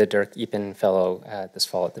 and I'm the Dirk Epen Fellow this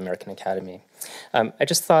fall at the American Academy. I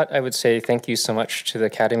just thought I would say thank you so much to the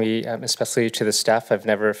Academy, especially to the staff. I've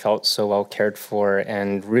never felt so well cared for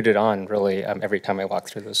and rooted on, really, every time I walk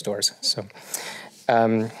through those doors. So,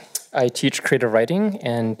 I teach creative writing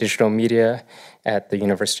and digital media at the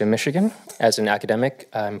University of Michigan. As an academic,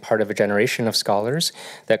 I'm part of a generation of scholars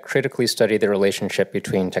that critically study the relationship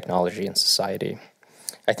between technology and society.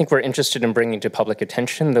 I think we're interested in bringing to public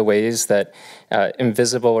attention the ways that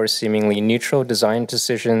invisible or seemingly neutral design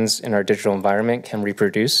decisions in our digital environment can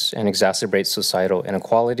reproduce and exacerbate societal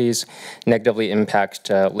inequalities, negatively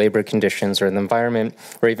impact labor conditions or the environment,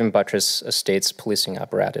 or even buttress a state's policing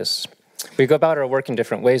apparatus. We go about our work in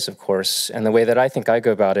different ways, of course, and the way that I think I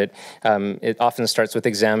go about it, it often starts with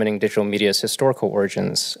examining digital media's historical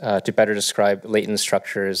origins to better describe latent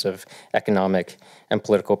structures of economic and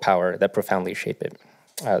political power that profoundly shape it.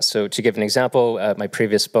 So to give an example, my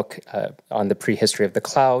previous book on the prehistory of the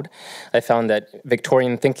cloud, I found that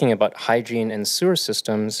Victorian thinking about hygiene and sewer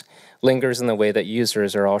systems lingers in the way that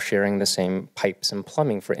users are all sharing the same pipes and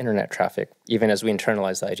plumbing for internet traffic, even as we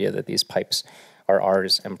internalize the idea that these pipes are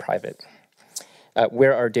ours and private.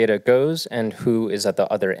 Where our data goes and who is at the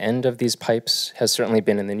other end of these pipes has certainly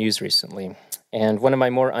been in the news recently. And one of my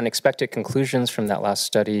more unexpected conclusions from that last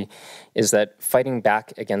study is that fighting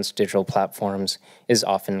back against digital platforms is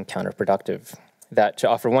often counterproductive. That, to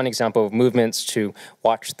offer one example of movements to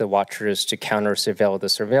watch the watchers, to counter-surveil the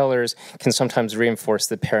surveillors, can sometimes reinforce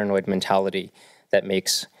the paranoid mentality that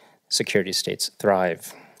makes security states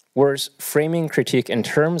thrive. Worse, framing critique in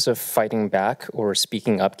terms of fighting back or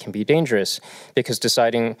speaking up can be dangerous, because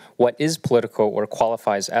deciding what is political or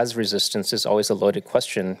qualifies as resistance is always a loaded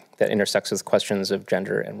question that intersects with questions of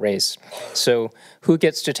gender and race. So who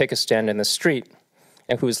gets to take a stand in the street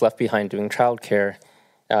and who's left behind doing childcare?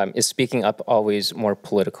 Is speaking up always more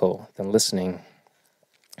political than listening?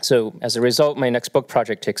 So as a result, my next book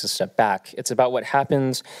project takes a step back. It's about what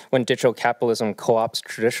happens when digital capitalism co-opts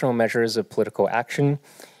traditional measures of political action,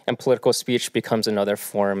 and political speech becomes another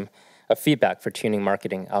form of feedback for tuning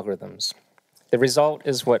marketing algorithms. The result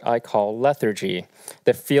is what I call lethargy,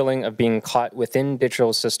 the feeling of being caught within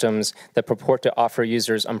digital systems that purport to offer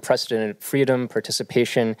users unprecedented freedom,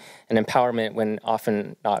 participation, and empowerment when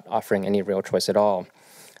often not offering any real choice at all.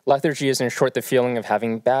 Lethargy is, in short, the feeling of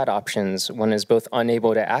having bad options. One is both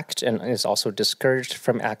unable to act and is also discouraged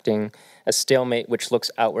from acting, a stalemate which looks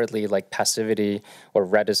outwardly like passivity or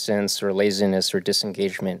reticence or laziness or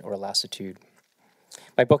disengagement or lassitude.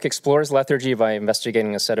 My book explores lethargy by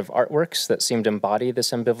investigating a set of artworks that seem to embody this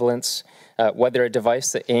ambivalence, whether a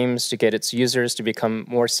device that aims to get its users to become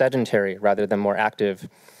more sedentary rather than more active,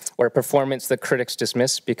 or a performance that critics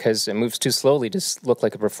dismiss because it moves too slowly to look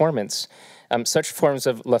like a performance. Such forms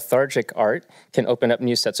of lethargic art can open up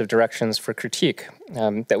new sets of directions for critique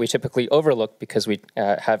that we typically overlook because we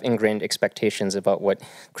have ingrained expectations about what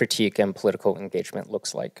critique and political engagement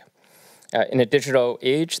looks like. In a digital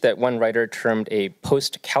age that one writer termed a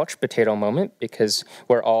post-couch potato moment, because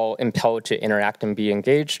we're all impelled to interact and be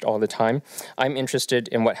engaged all the time, I'm interested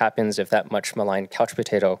in what happens if that much maligned couch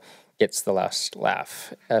potato gets the last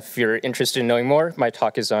laugh. If you're interested in knowing more, my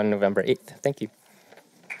talk is on November 8th. Thank you.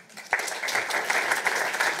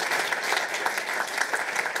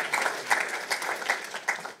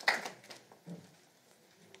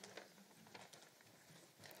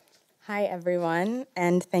 Hi, everyone,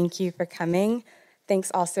 and thank you for coming.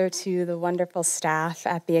 Thanks also to the wonderful staff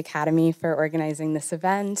at the Academy for organizing this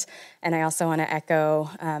event. And I also want to echo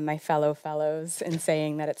my fellow fellows in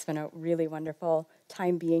saying that it's been a really wonderful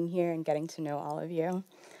time being here and getting to know all of you.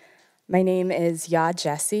 My name is Ya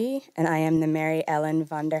Jessie, and I am the Mary Ellen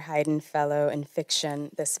von der Heyden Fellow in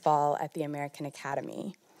Fiction this fall at the American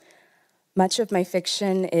Academy. Much of my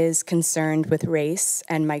fiction is concerned with race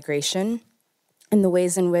and migration, and the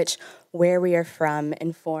ways in which where we are from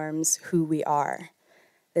informs who we are.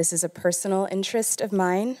 This is a personal interest of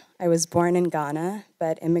mine. I was born in Ghana,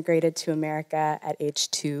 but immigrated to America at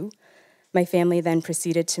age 2. My family then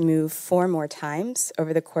proceeded to move 4 more times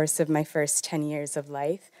over the course of my first 10 years of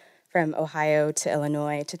life, from Ohio to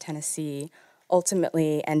Illinois to Tennessee,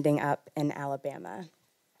 ultimately ending up in Alabama.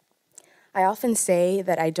 I often say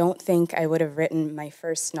that I don't think I would have written my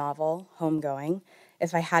first novel, Homegoing,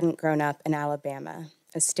 if I hadn't grown up in Alabama,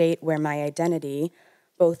 a state where my identity,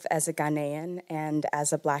 both as a Ghanaian and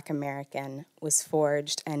as a Black American, was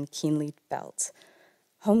forged and keenly felt.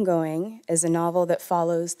 Homegoing is a novel that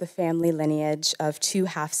follows the family lineage of 2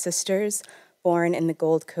 half-sisters born in the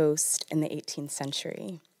Gold Coast in the 18th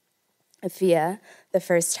century. Afia, the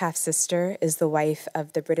first half-sister, is the wife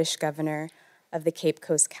of the British governor of the Cape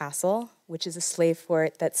Coast Castle, which is a slave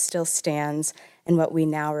fort that still stands in what we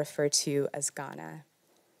now refer to as Ghana.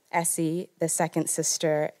 Essie, the second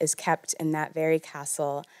sister, is kept in that very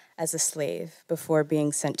castle as a slave before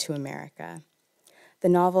being sent to America. The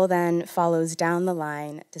novel then follows down the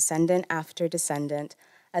line, descendant after descendant,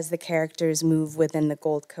 as the characters move within the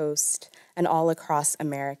Gold Coast and all across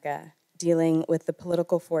America, dealing with the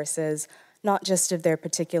political forces, not just of their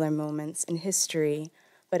particular moments in history,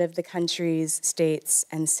 but of the countries, states,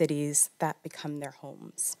 and cities that become their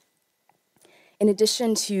homes. In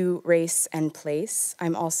addition to race and place,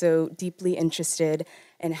 I'm also deeply interested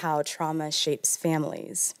in how trauma shapes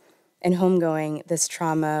families. In Homegoing, this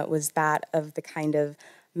trauma was that of the kind of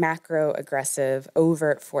macro-aggressive,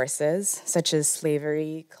 overt forces, such as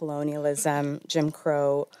slavery, colonialism, Jim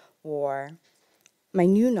Crow, war. My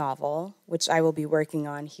new novel, which I will be working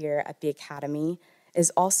on here at the Academy,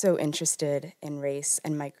 is also interested in race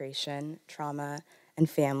and migration, trauma, and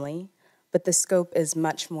family, but the scope is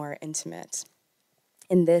much more intimate.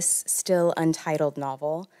 In this still untitled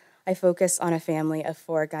novel, I focus on a family of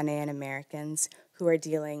 4 Ghanaian Americans who are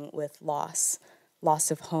dealing with loss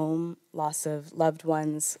of home, loss of loved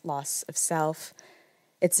ones, loss of self.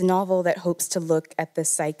 It's a novel that hopes to look at the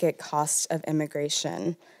psychic cost of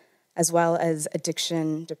immigration, as well as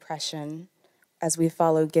addiction, depression, as we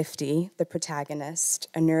follow Gifty, the protagonist,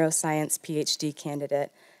 a neuroscience PhD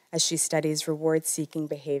candidate, as she studies reward-seeking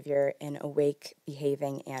behavior in awake,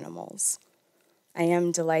 behaving animals. I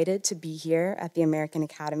am delighted to be here at the American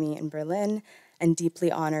Academy in Berlin and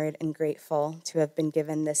deeply honored and grateful to have been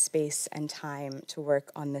given this space and time to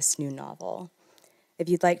work on this new novel. If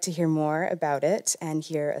you'd like to hear more about it and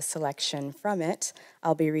hear a selection from it,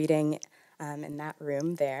 I'll be reading in that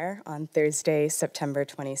room there on Thursday, September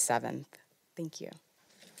 27th. Thank you.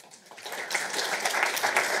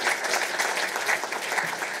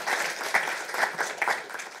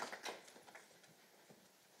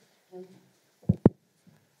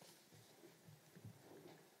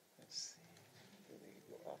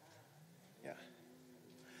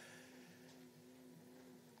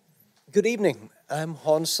 Good evening. I'm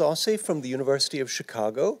Hans Sauce from the University of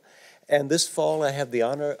Chicago, and this fall I have the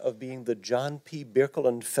honor of being the John P.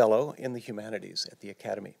 Birkeland Fellow in the Humanities at the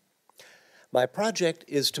Academy. My project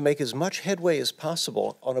is to make as much headway as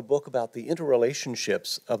possible on a book about the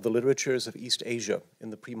interrelationships of the literatures of East Asia in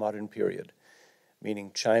the pre-modern period,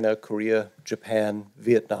 meaning China, Korea, Japan,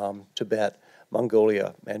 Vietnam, Tibet,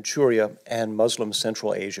 Mongolia, Manchuria, and Muslim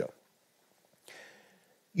Central Asia.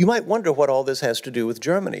 You might wonder what all this has to do with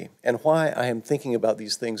Germany and why I am thinking about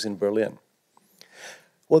these things in Berlin.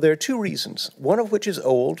 Well, there are two reasons, one of which is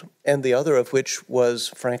old and the other of which was,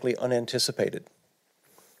 frankly, unanticipated.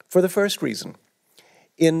 For the first reason,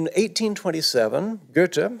 in 1827,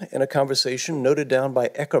 Goethe, in a conversation noted down by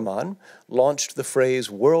Eckermann, launched the phrase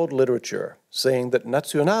world literature, saying that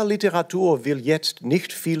Nationalliteratur will jetzt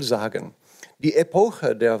nicht viel sagen. Die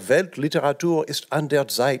Epoche der Weltliteratur ist an der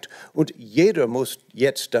Zeit und jeder muss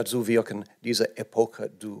jetzt dazu wirken, diese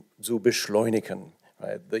Epoche zu beschleunigen.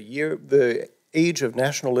 Right? The age of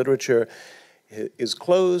national literature is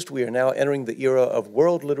closed. We are now entering the era of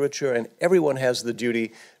world literature, and everyone has the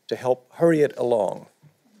duty to help hurry it along.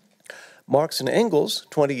 Marx and Engels,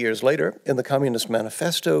 20 years later, in the Communist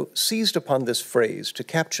Manifesto, seized upon this phrase to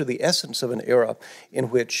capture the essence of an era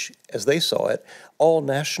in which, as they saw it, all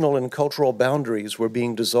national and cultural boundaries were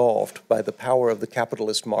being dissolved by the power of the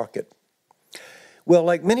capitalist market. Well,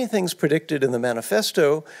 like many things predicted in the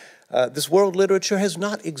manifesto, this world literature has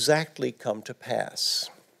not exactly come to pass.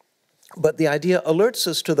 But the idea alerts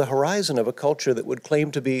us to the horizon of a culture that would claim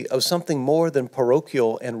to be of something more than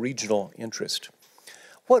parochial and regional interest.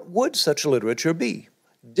 What would such literature be?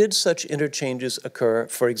 Did such interchanges occur,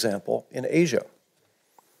 for example, in Asia?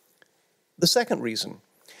 The second reason,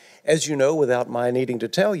 as you know without my needing to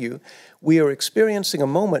tell you, we are experiencing a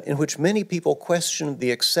moment in which many people question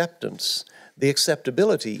the acceptance, the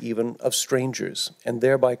acceptability even, of strangers, and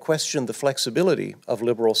thereby question the flexibility of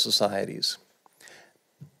liberal societies.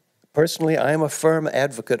 Personally, I am a firm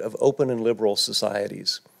advocate of open and liberal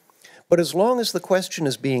societies. But as long as the question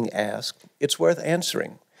is being asked, it's worth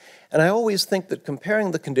answering. And I always think that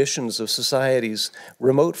comparing the conditions of societies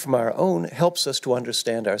remote from our own helps us to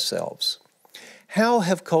understand ourselves. How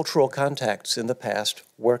have cultural contacts in the past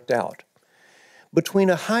worked out? Between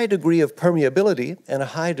a high degree of permeability and a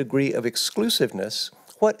high degree of exclusiveness,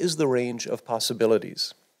 what is the range of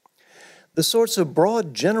possibilities? The sorts of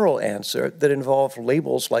broad general answer that involve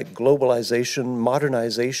labels like globalization,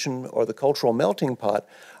 modernization, or the cultural melting pot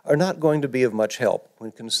are not going to be of much help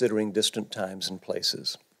when considering distant times and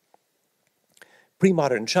places.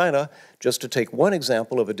 Pre-modern China, just to take one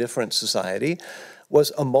example of a different society,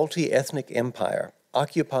 was a multi-ethnic empire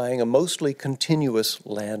occupying a mostly continuous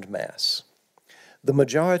landmass. The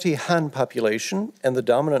majority Han population and the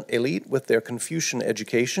dominant elite with their Confucian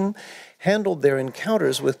education handled their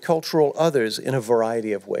encounters with cultural others in a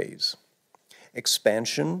variety of ways.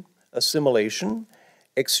 Expansion, assimilation,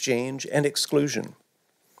 exchange, and exclusion.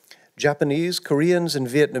 Japanese, Koreans, and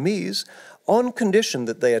Vietnamese, on condition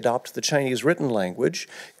that they adopt the Chinese written language,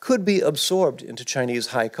 could be absorbed into Chinese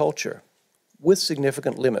high culture, with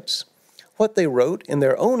significant limits. What they wrote in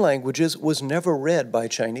their own languages was never read by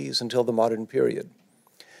Chinese until the modern period.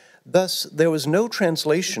 Thus, there was no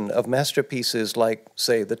translation of masterpieces like,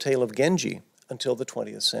 say, The Tale of Genji until the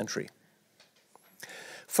 20th century.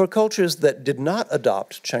 For cultures that did not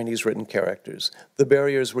adopt Chinese written characters, the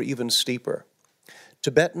barriers were even steeper.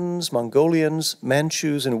 Tibetans, Mongolians,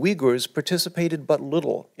 Manchus, and Uyghurs participated but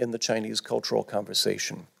little in the Chinese cultural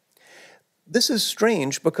conversation. This is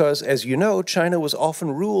strange because, as you know, China was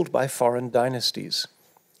often ruled by foreign dynasties.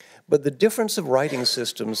 But the difference of writing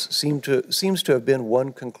systems seems to have been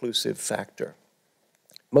one conclusive factor.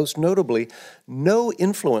 Most notably, no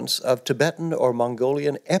influence of Tibetan or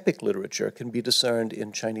Mongolian epic literature can be discerned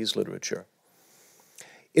in Chinese literature.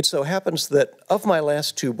 It so happens that of my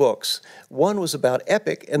last two books, one was about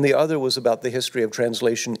epic and the other was about the history of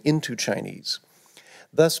translation into Chinese.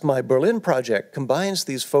 Thus, my Berlin project combines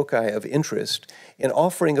these foci of interest in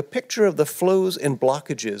offering a picture of the flows and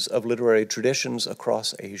blockages of literary traditions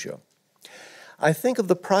across Asia. I think of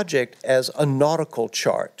the project as a nautical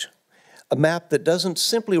chart, a map that doesn't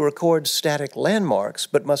simply record static landmarks,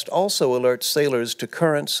 but must also alert sailors to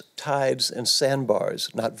currents, tides, and sandbars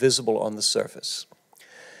not visible on the surface.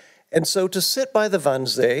 And so to sit by the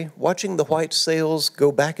Wannsee, watching the white sails go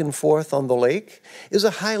back and forth on the lake, is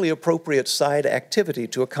a highly appropriate side activity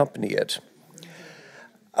to accompany it.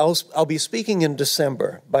 I'll be speaking in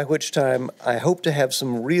December, by which time I hope to have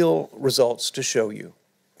some real results to show you.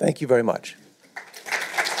 Thank you very much.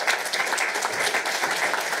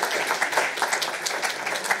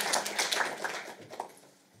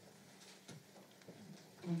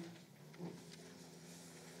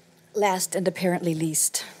 Last and apparently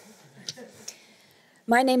least.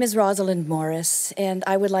 My name is Rosalind Morris, and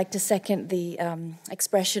I would like to second the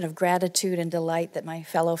expression of gratitude and delight that my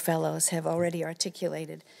fellow fellows have already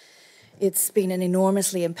articulated. It's been an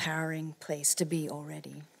enormously empowering place to be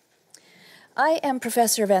already. I am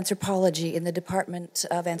professor of anthropology in the Department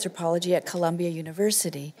of Anthropology at Columbia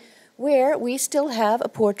University, where we still have a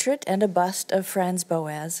portrait and a bust of Franz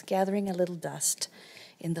Boas gathering a little dust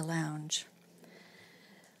in the lounge.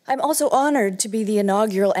 I'm also honored to be the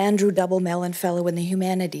inaugural Andrew Double Mellon Fellow in the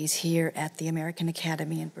Humanities here at the American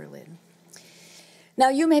Academy in Berlin. Now,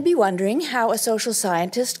 you may be wondering how a social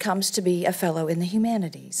scientist comes to be a fellow in the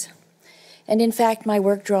humanities. And in fact, my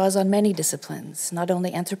work draws on many disciplines, not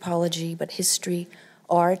only anthropology, but history,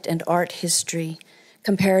 art and art history,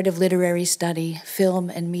 comparative literary study, film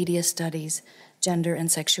and media studies, gender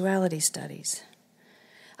and sexuality studies.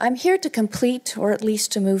 I'm here to complete, or at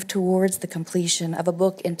least to move towards the completion of a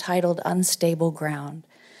book entitled Unstable Ground,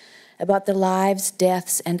 about the lives,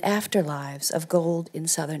 deaths, and afterlives of gold in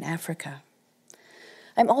southern Africa.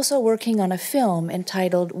 I'm also working on a film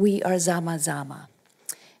entitled We Are Zama Zama,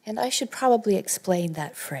 and I should probably explain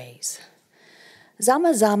that phrase.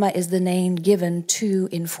 Zama Zama is the name given to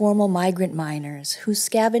informal migrant miners who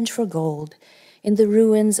scavenge for gold in the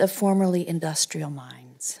ruins of formerly industrial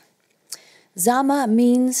mines. Zama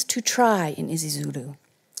means to try in isiZulu.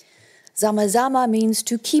 Zama Zama means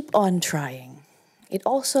to keep on trying. It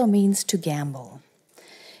also means to gamble.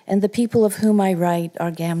 And the people of whom I write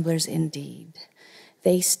are gamblers indeed.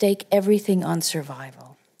 They stake everything on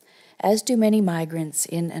survival, as do many migrants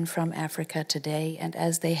in and from Africa today, and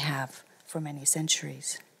as they have for many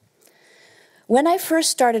centuries. When I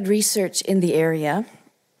first started research in the area,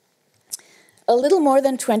 a little more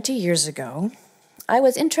than 20 years ago, I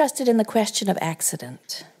was interested in the question of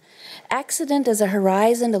accident. Accident as a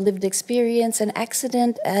horizon, a lived experience, and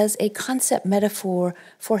accident as a concept metaphor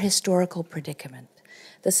for historical predicament.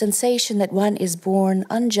 The sensation that one is born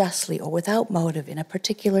unjustly or without motive in a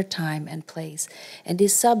particular time and place and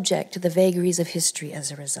is subject to the vagaries of history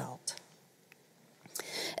as a result.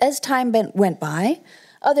 As time went by,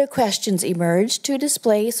 other questions emerged to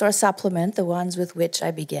displace or supplement the ones with which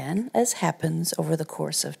I began, as happens over the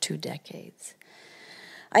course of 2 decades.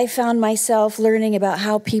 I found myself learning about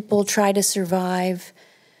how people try to survive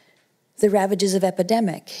the ravages of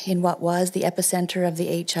epidemic in what was the epicenter of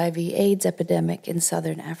the HIV/AIDS epidemic in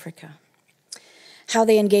southern Africa. How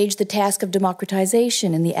they engage the task of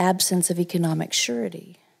democratization in the absence of economic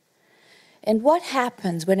surety. And what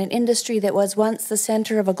happens when an industry that was once the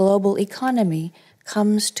center of a global economy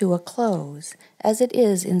comes to a close, as it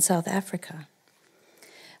is in South Africa.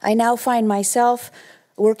 I now find myself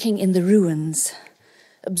working in the ruins,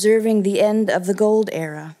 observing the end of the gold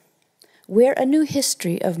era, where a new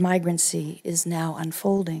history of migrancy is now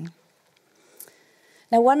unfolding.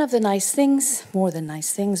 Now, one of the nice things, more than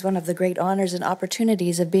nice things, one of the great honors and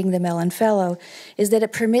opportunities of being the Mellon Fellow is that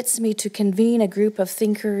it permits me to convene a group of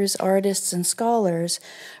thinkers, artists, and scholars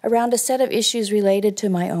around a set of issues related to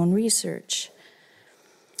my own research.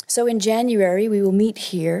 So in January, we will meet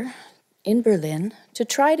here in Berlin to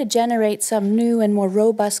try to generate some new and more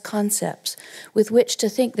robust concepts with which to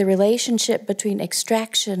think the relationship between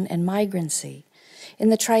extraction and migrancy in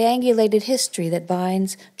the triangulated history that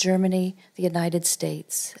binds Germany, the United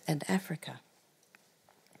States, and Africa.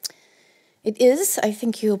 It is, I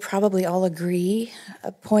think you'll probably all agree,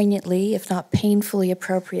 a poignantly, if not painfully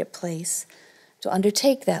appropriate place to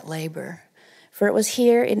undertake that labor. For it was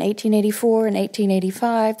here in 1884 and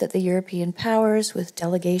 1885 that the European powers, with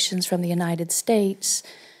delegations from the United States,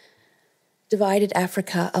 divided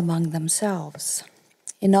Africa among themselves,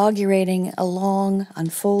 inaugurating a long,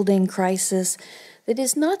 unfolding crisis that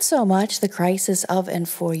is not so much the crisis of and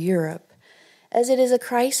for Europe, as it is a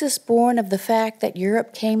crisis born of the fact that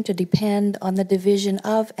Europe came to depend on the division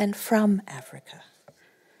of and from Africa.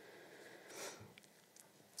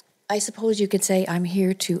 I suppose you could say I'm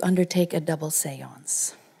here to undertake a double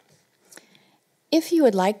seance. If you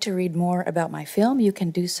would like to read more about my film, you can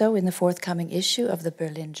do so in the forthcoming issue of the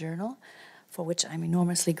Berlin Journal, for which I'm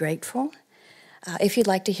enormously grateful. If you'd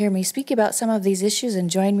like to hear me speak about some of these issues and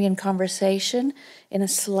join me in conversation in a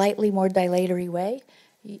slightly more dilatory way,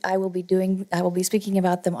 I will be speaking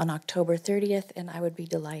about them on October 30th, and I would be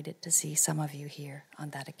delighted to see some of you here on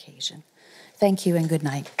that occasion. Thank you and good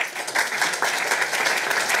night.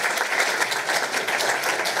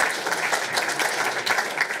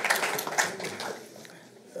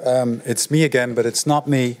 It's me again, but it's not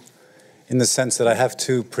me in the sense that I have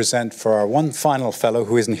to present for our one final fellow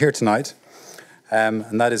who isn't here tonight,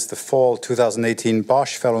 and that is the fall 2018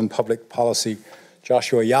 Bosch Fellow in Public Policy,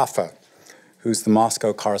 Joshua Jaffa, who's the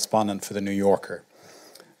Moscow correspondent for The New Yorker.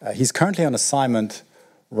 He's currently on assignment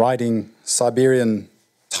riding Siberian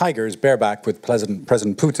tigers bareback with President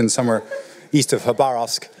Putin somewhere east of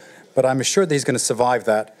Khabarovsk, but I'm assured that he's going to survive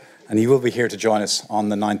that, and he will be here to join us on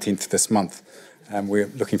the 19th this month. We're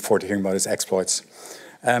looking forward to hearing about his exploits.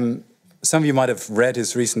 Some of you might have read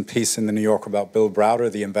his recent piece in The New Yorker about Bill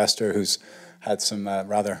Browder, the investor who's had some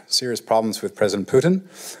rather serious problems with President Putin,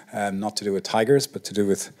 not to do with tigers, but to do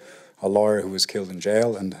with a lawyer who was killed in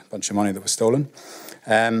jail and a bunch of money that was stolen.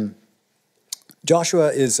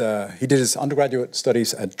 Joshua he did his undergraduate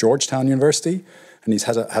studies at Georgetown University, and he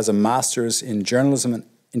has a master's in journalism and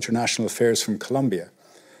international affairs from Columbia.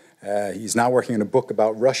 He's now working on a book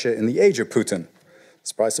about Russia in the age of Putin.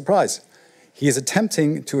 Surprise, surprise. He is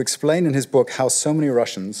attempting to explain in his book how so many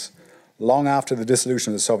Russians, long after the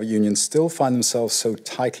dissolution of the Soviet Union, still find themselves so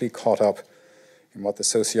tightly caught up in what the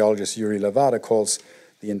sociologist Yuri Levada calls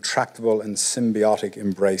the intractable and symbiotic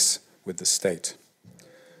embrace with the state.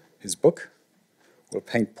 His book will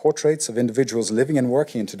paint portraits of individuals living and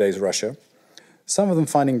working in today's Russia, some of them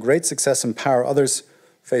finding great success and power, others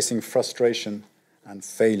facing frustration and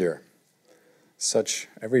failure. Such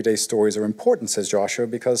everyday stories are important, says Joshua,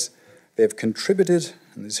 because they have contributed,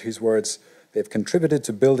 and these are his words, they have contributed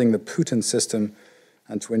to building the Putin system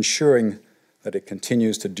and to ensuring that it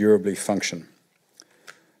continues to durably function.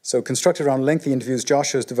 So constructed around lengthy interviews,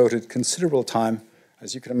 Joshua has devoted considerable time,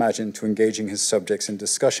 as you can imagine, to engaging his subjects in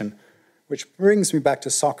discussion, which brings me back to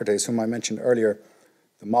Socrates, whom I mentioned earlier,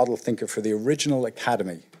 the model thinker for the original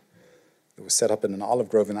academy that was set up in an olive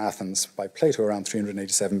grove in Athens by Plato around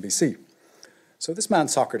 387 BC. So this man,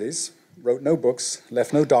 Socrates, wrote no books,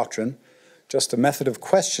 left no doctrine, just a method of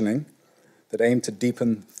questioning that aimed to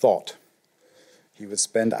deepen thought. He would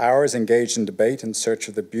spend hours engaged in debate in search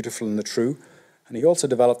of the beautiful and the true, and he also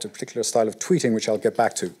developed a particular style of tweeting, which I'll get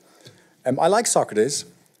back to. I like Socrates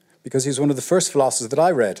because he's one of the first philosophers that I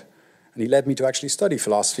read, and he led me to actually study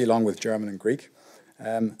philosophy along with German and Greek.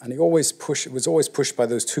 And he was always pushed by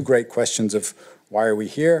those two great questions of why are we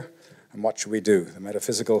here and what should we do, the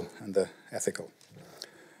metaphysical and the ethical.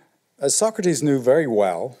 As Socrates knew very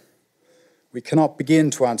well, we cannot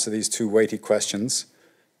begin to answer these two weighty questions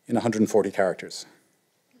in 140 characters.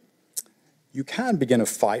 You can begin a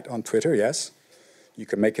fight on Twitter, yes. You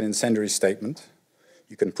can make an incendiary statement.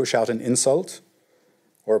 You can push out an insult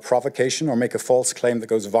or a provocation or make a false claim that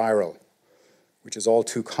goes viral, which is all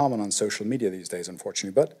too common on social media these days,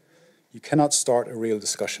 unfortunately. But you cannot start a real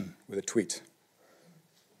discussion with a tweet.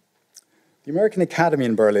 The American Academy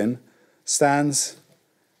in Berlin stands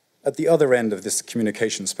at the other end of this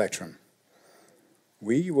communication spectrum.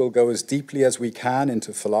 We will go as deeply as we can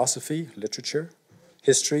into philosophy, literature,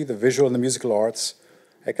 history, the visual and the musical arts,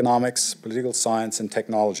 economics, political science, and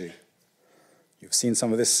technology. You've seen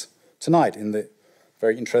some of this tonight in the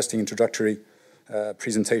very interesting introductory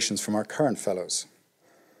presentations from our current fellows.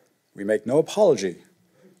 We make no apology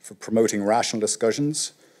for promoting rational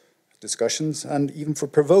discussions, and even for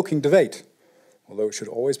provoking debate, although it should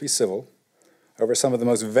always be civil, over some of the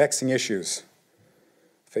most vexing issues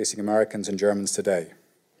facing Americans and Germans today,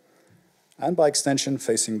 and by extension,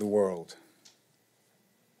 facing the world.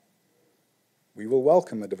 We will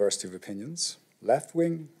welcome a diversity of opinions, left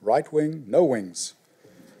wing, right wing, no wings,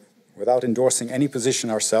 without endorsing any position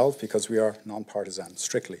ourselves because we are non-partisan,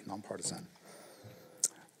 strictly non-partisan.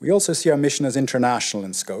 We also see our mission as international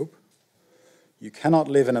in scope. You cannot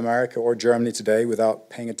live in America or Germany today without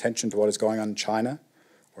paying attention to what is going on in China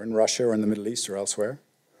or in Russia or in the Middle East or elsewhere.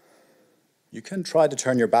 You can try to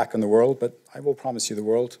turn your back on the world, but I will promise you the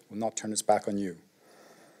world will not turn its back on you.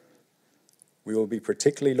 We will be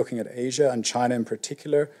particularly looking at Asia and China in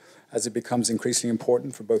particular as it becomes increasingly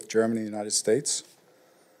important for both Germany and the United States.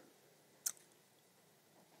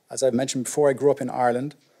 As I've mentioned before, I grew up in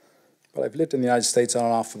Ireland, but I've lived in the United States on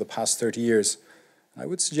and off for the past 30 years. And I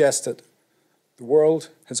would suggest that the world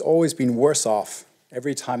has always been worse off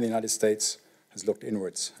every time the United States has looked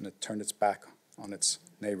inwards and it turned its back on its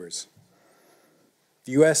neighbors.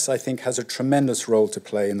 The US, I think, has a tremendous role to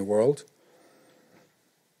play in the world.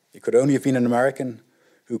 It could only have been an American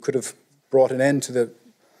who could have brought an end to the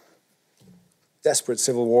desperate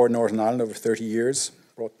civil war in Northern Ireland over 30 years,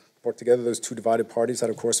 brought together those two divided parties. That,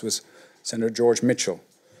 of course, was Senator George Mitchell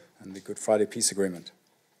and the Good Friday Peace Agreement.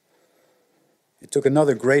 It took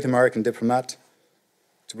another great American diplomat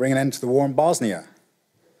to bring an end to the war in Bosnia.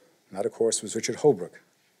 And that, of course, was Richard Holbrooke,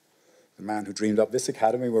 the man who dreamed up this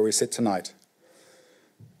academy where we sit tonight,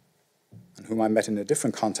 and whom I met in a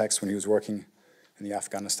different context when he was working in the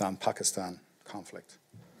Afghanistan-Pakistan conflict.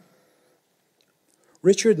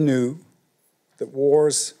 Richard knew that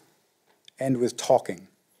wars end with talking,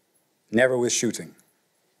 never with shooting.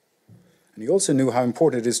 And he also knew how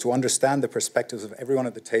important it is to understand the perspectives of everyone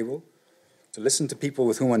at the table, to listen to people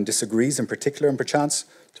with whom one disagrees in particular, and perchance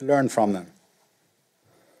to learn from them.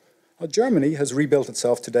 Well, Germany has rebuilt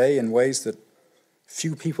itself today in ways that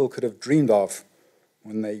few people could have dreamed of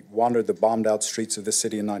when they wandered the bombed-out streets of this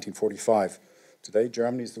city in 1945. Today,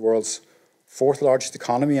 Germany is the world's fourth largest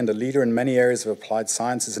economy and a leader in many areas of applied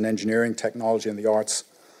sciences and engineering, technology, and the arts,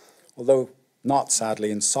 although not,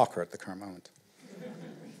 sadly, in soccer at the current moment.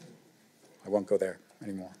 I won't go there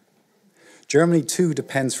anymore. Germany, too,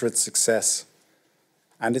 depends for its success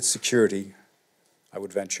and its security, I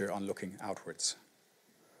would venture, on looking outwards.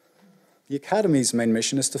 The Academy's main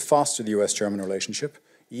mission is to foster the US-German relationship,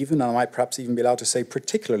 even, and I might perhaps even be allowed to say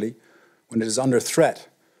particularly, when it is under threat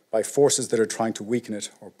by forces that are trying to weaken it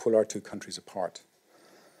or pull our two countries apart.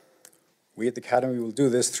 We at the Academy will do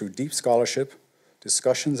this through deep scholarship,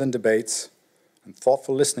 discussions and debates, and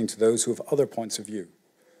thoughtful listening to those who have other points of view,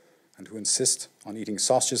 and who insist on eating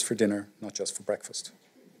sausages for dinner, not just for breakfast.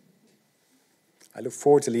 I look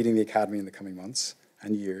forward to leading the Academy in the coming months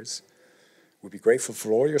and years. We'll be grateful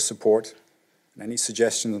for all your support and any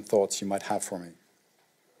suggestions and thoughts you might have for me.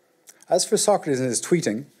 As for Socrates and his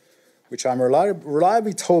tweeting, which I'm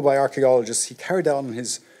reliably told by archaeologists he carried out on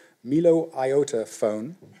his Milo Iota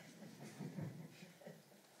phone.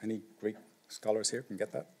 Any Greek scholars here can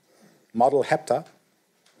get that? Model Hepta.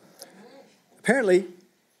 Apparently,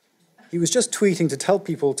 he was just tweeting to tell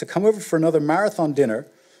people to come over for another marathon dinner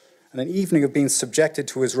and an evening of being subjected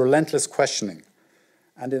to his relentless questioning.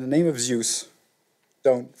 And in the name of Zeus,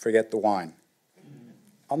 don't forget the wine.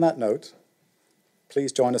 On that note,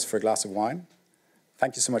 please join us for a glass of wine.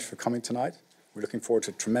 Thank you so much for coming tonight. We're looking forward to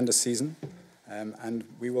a tremendous season, and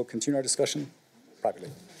we will continue our discussion privately.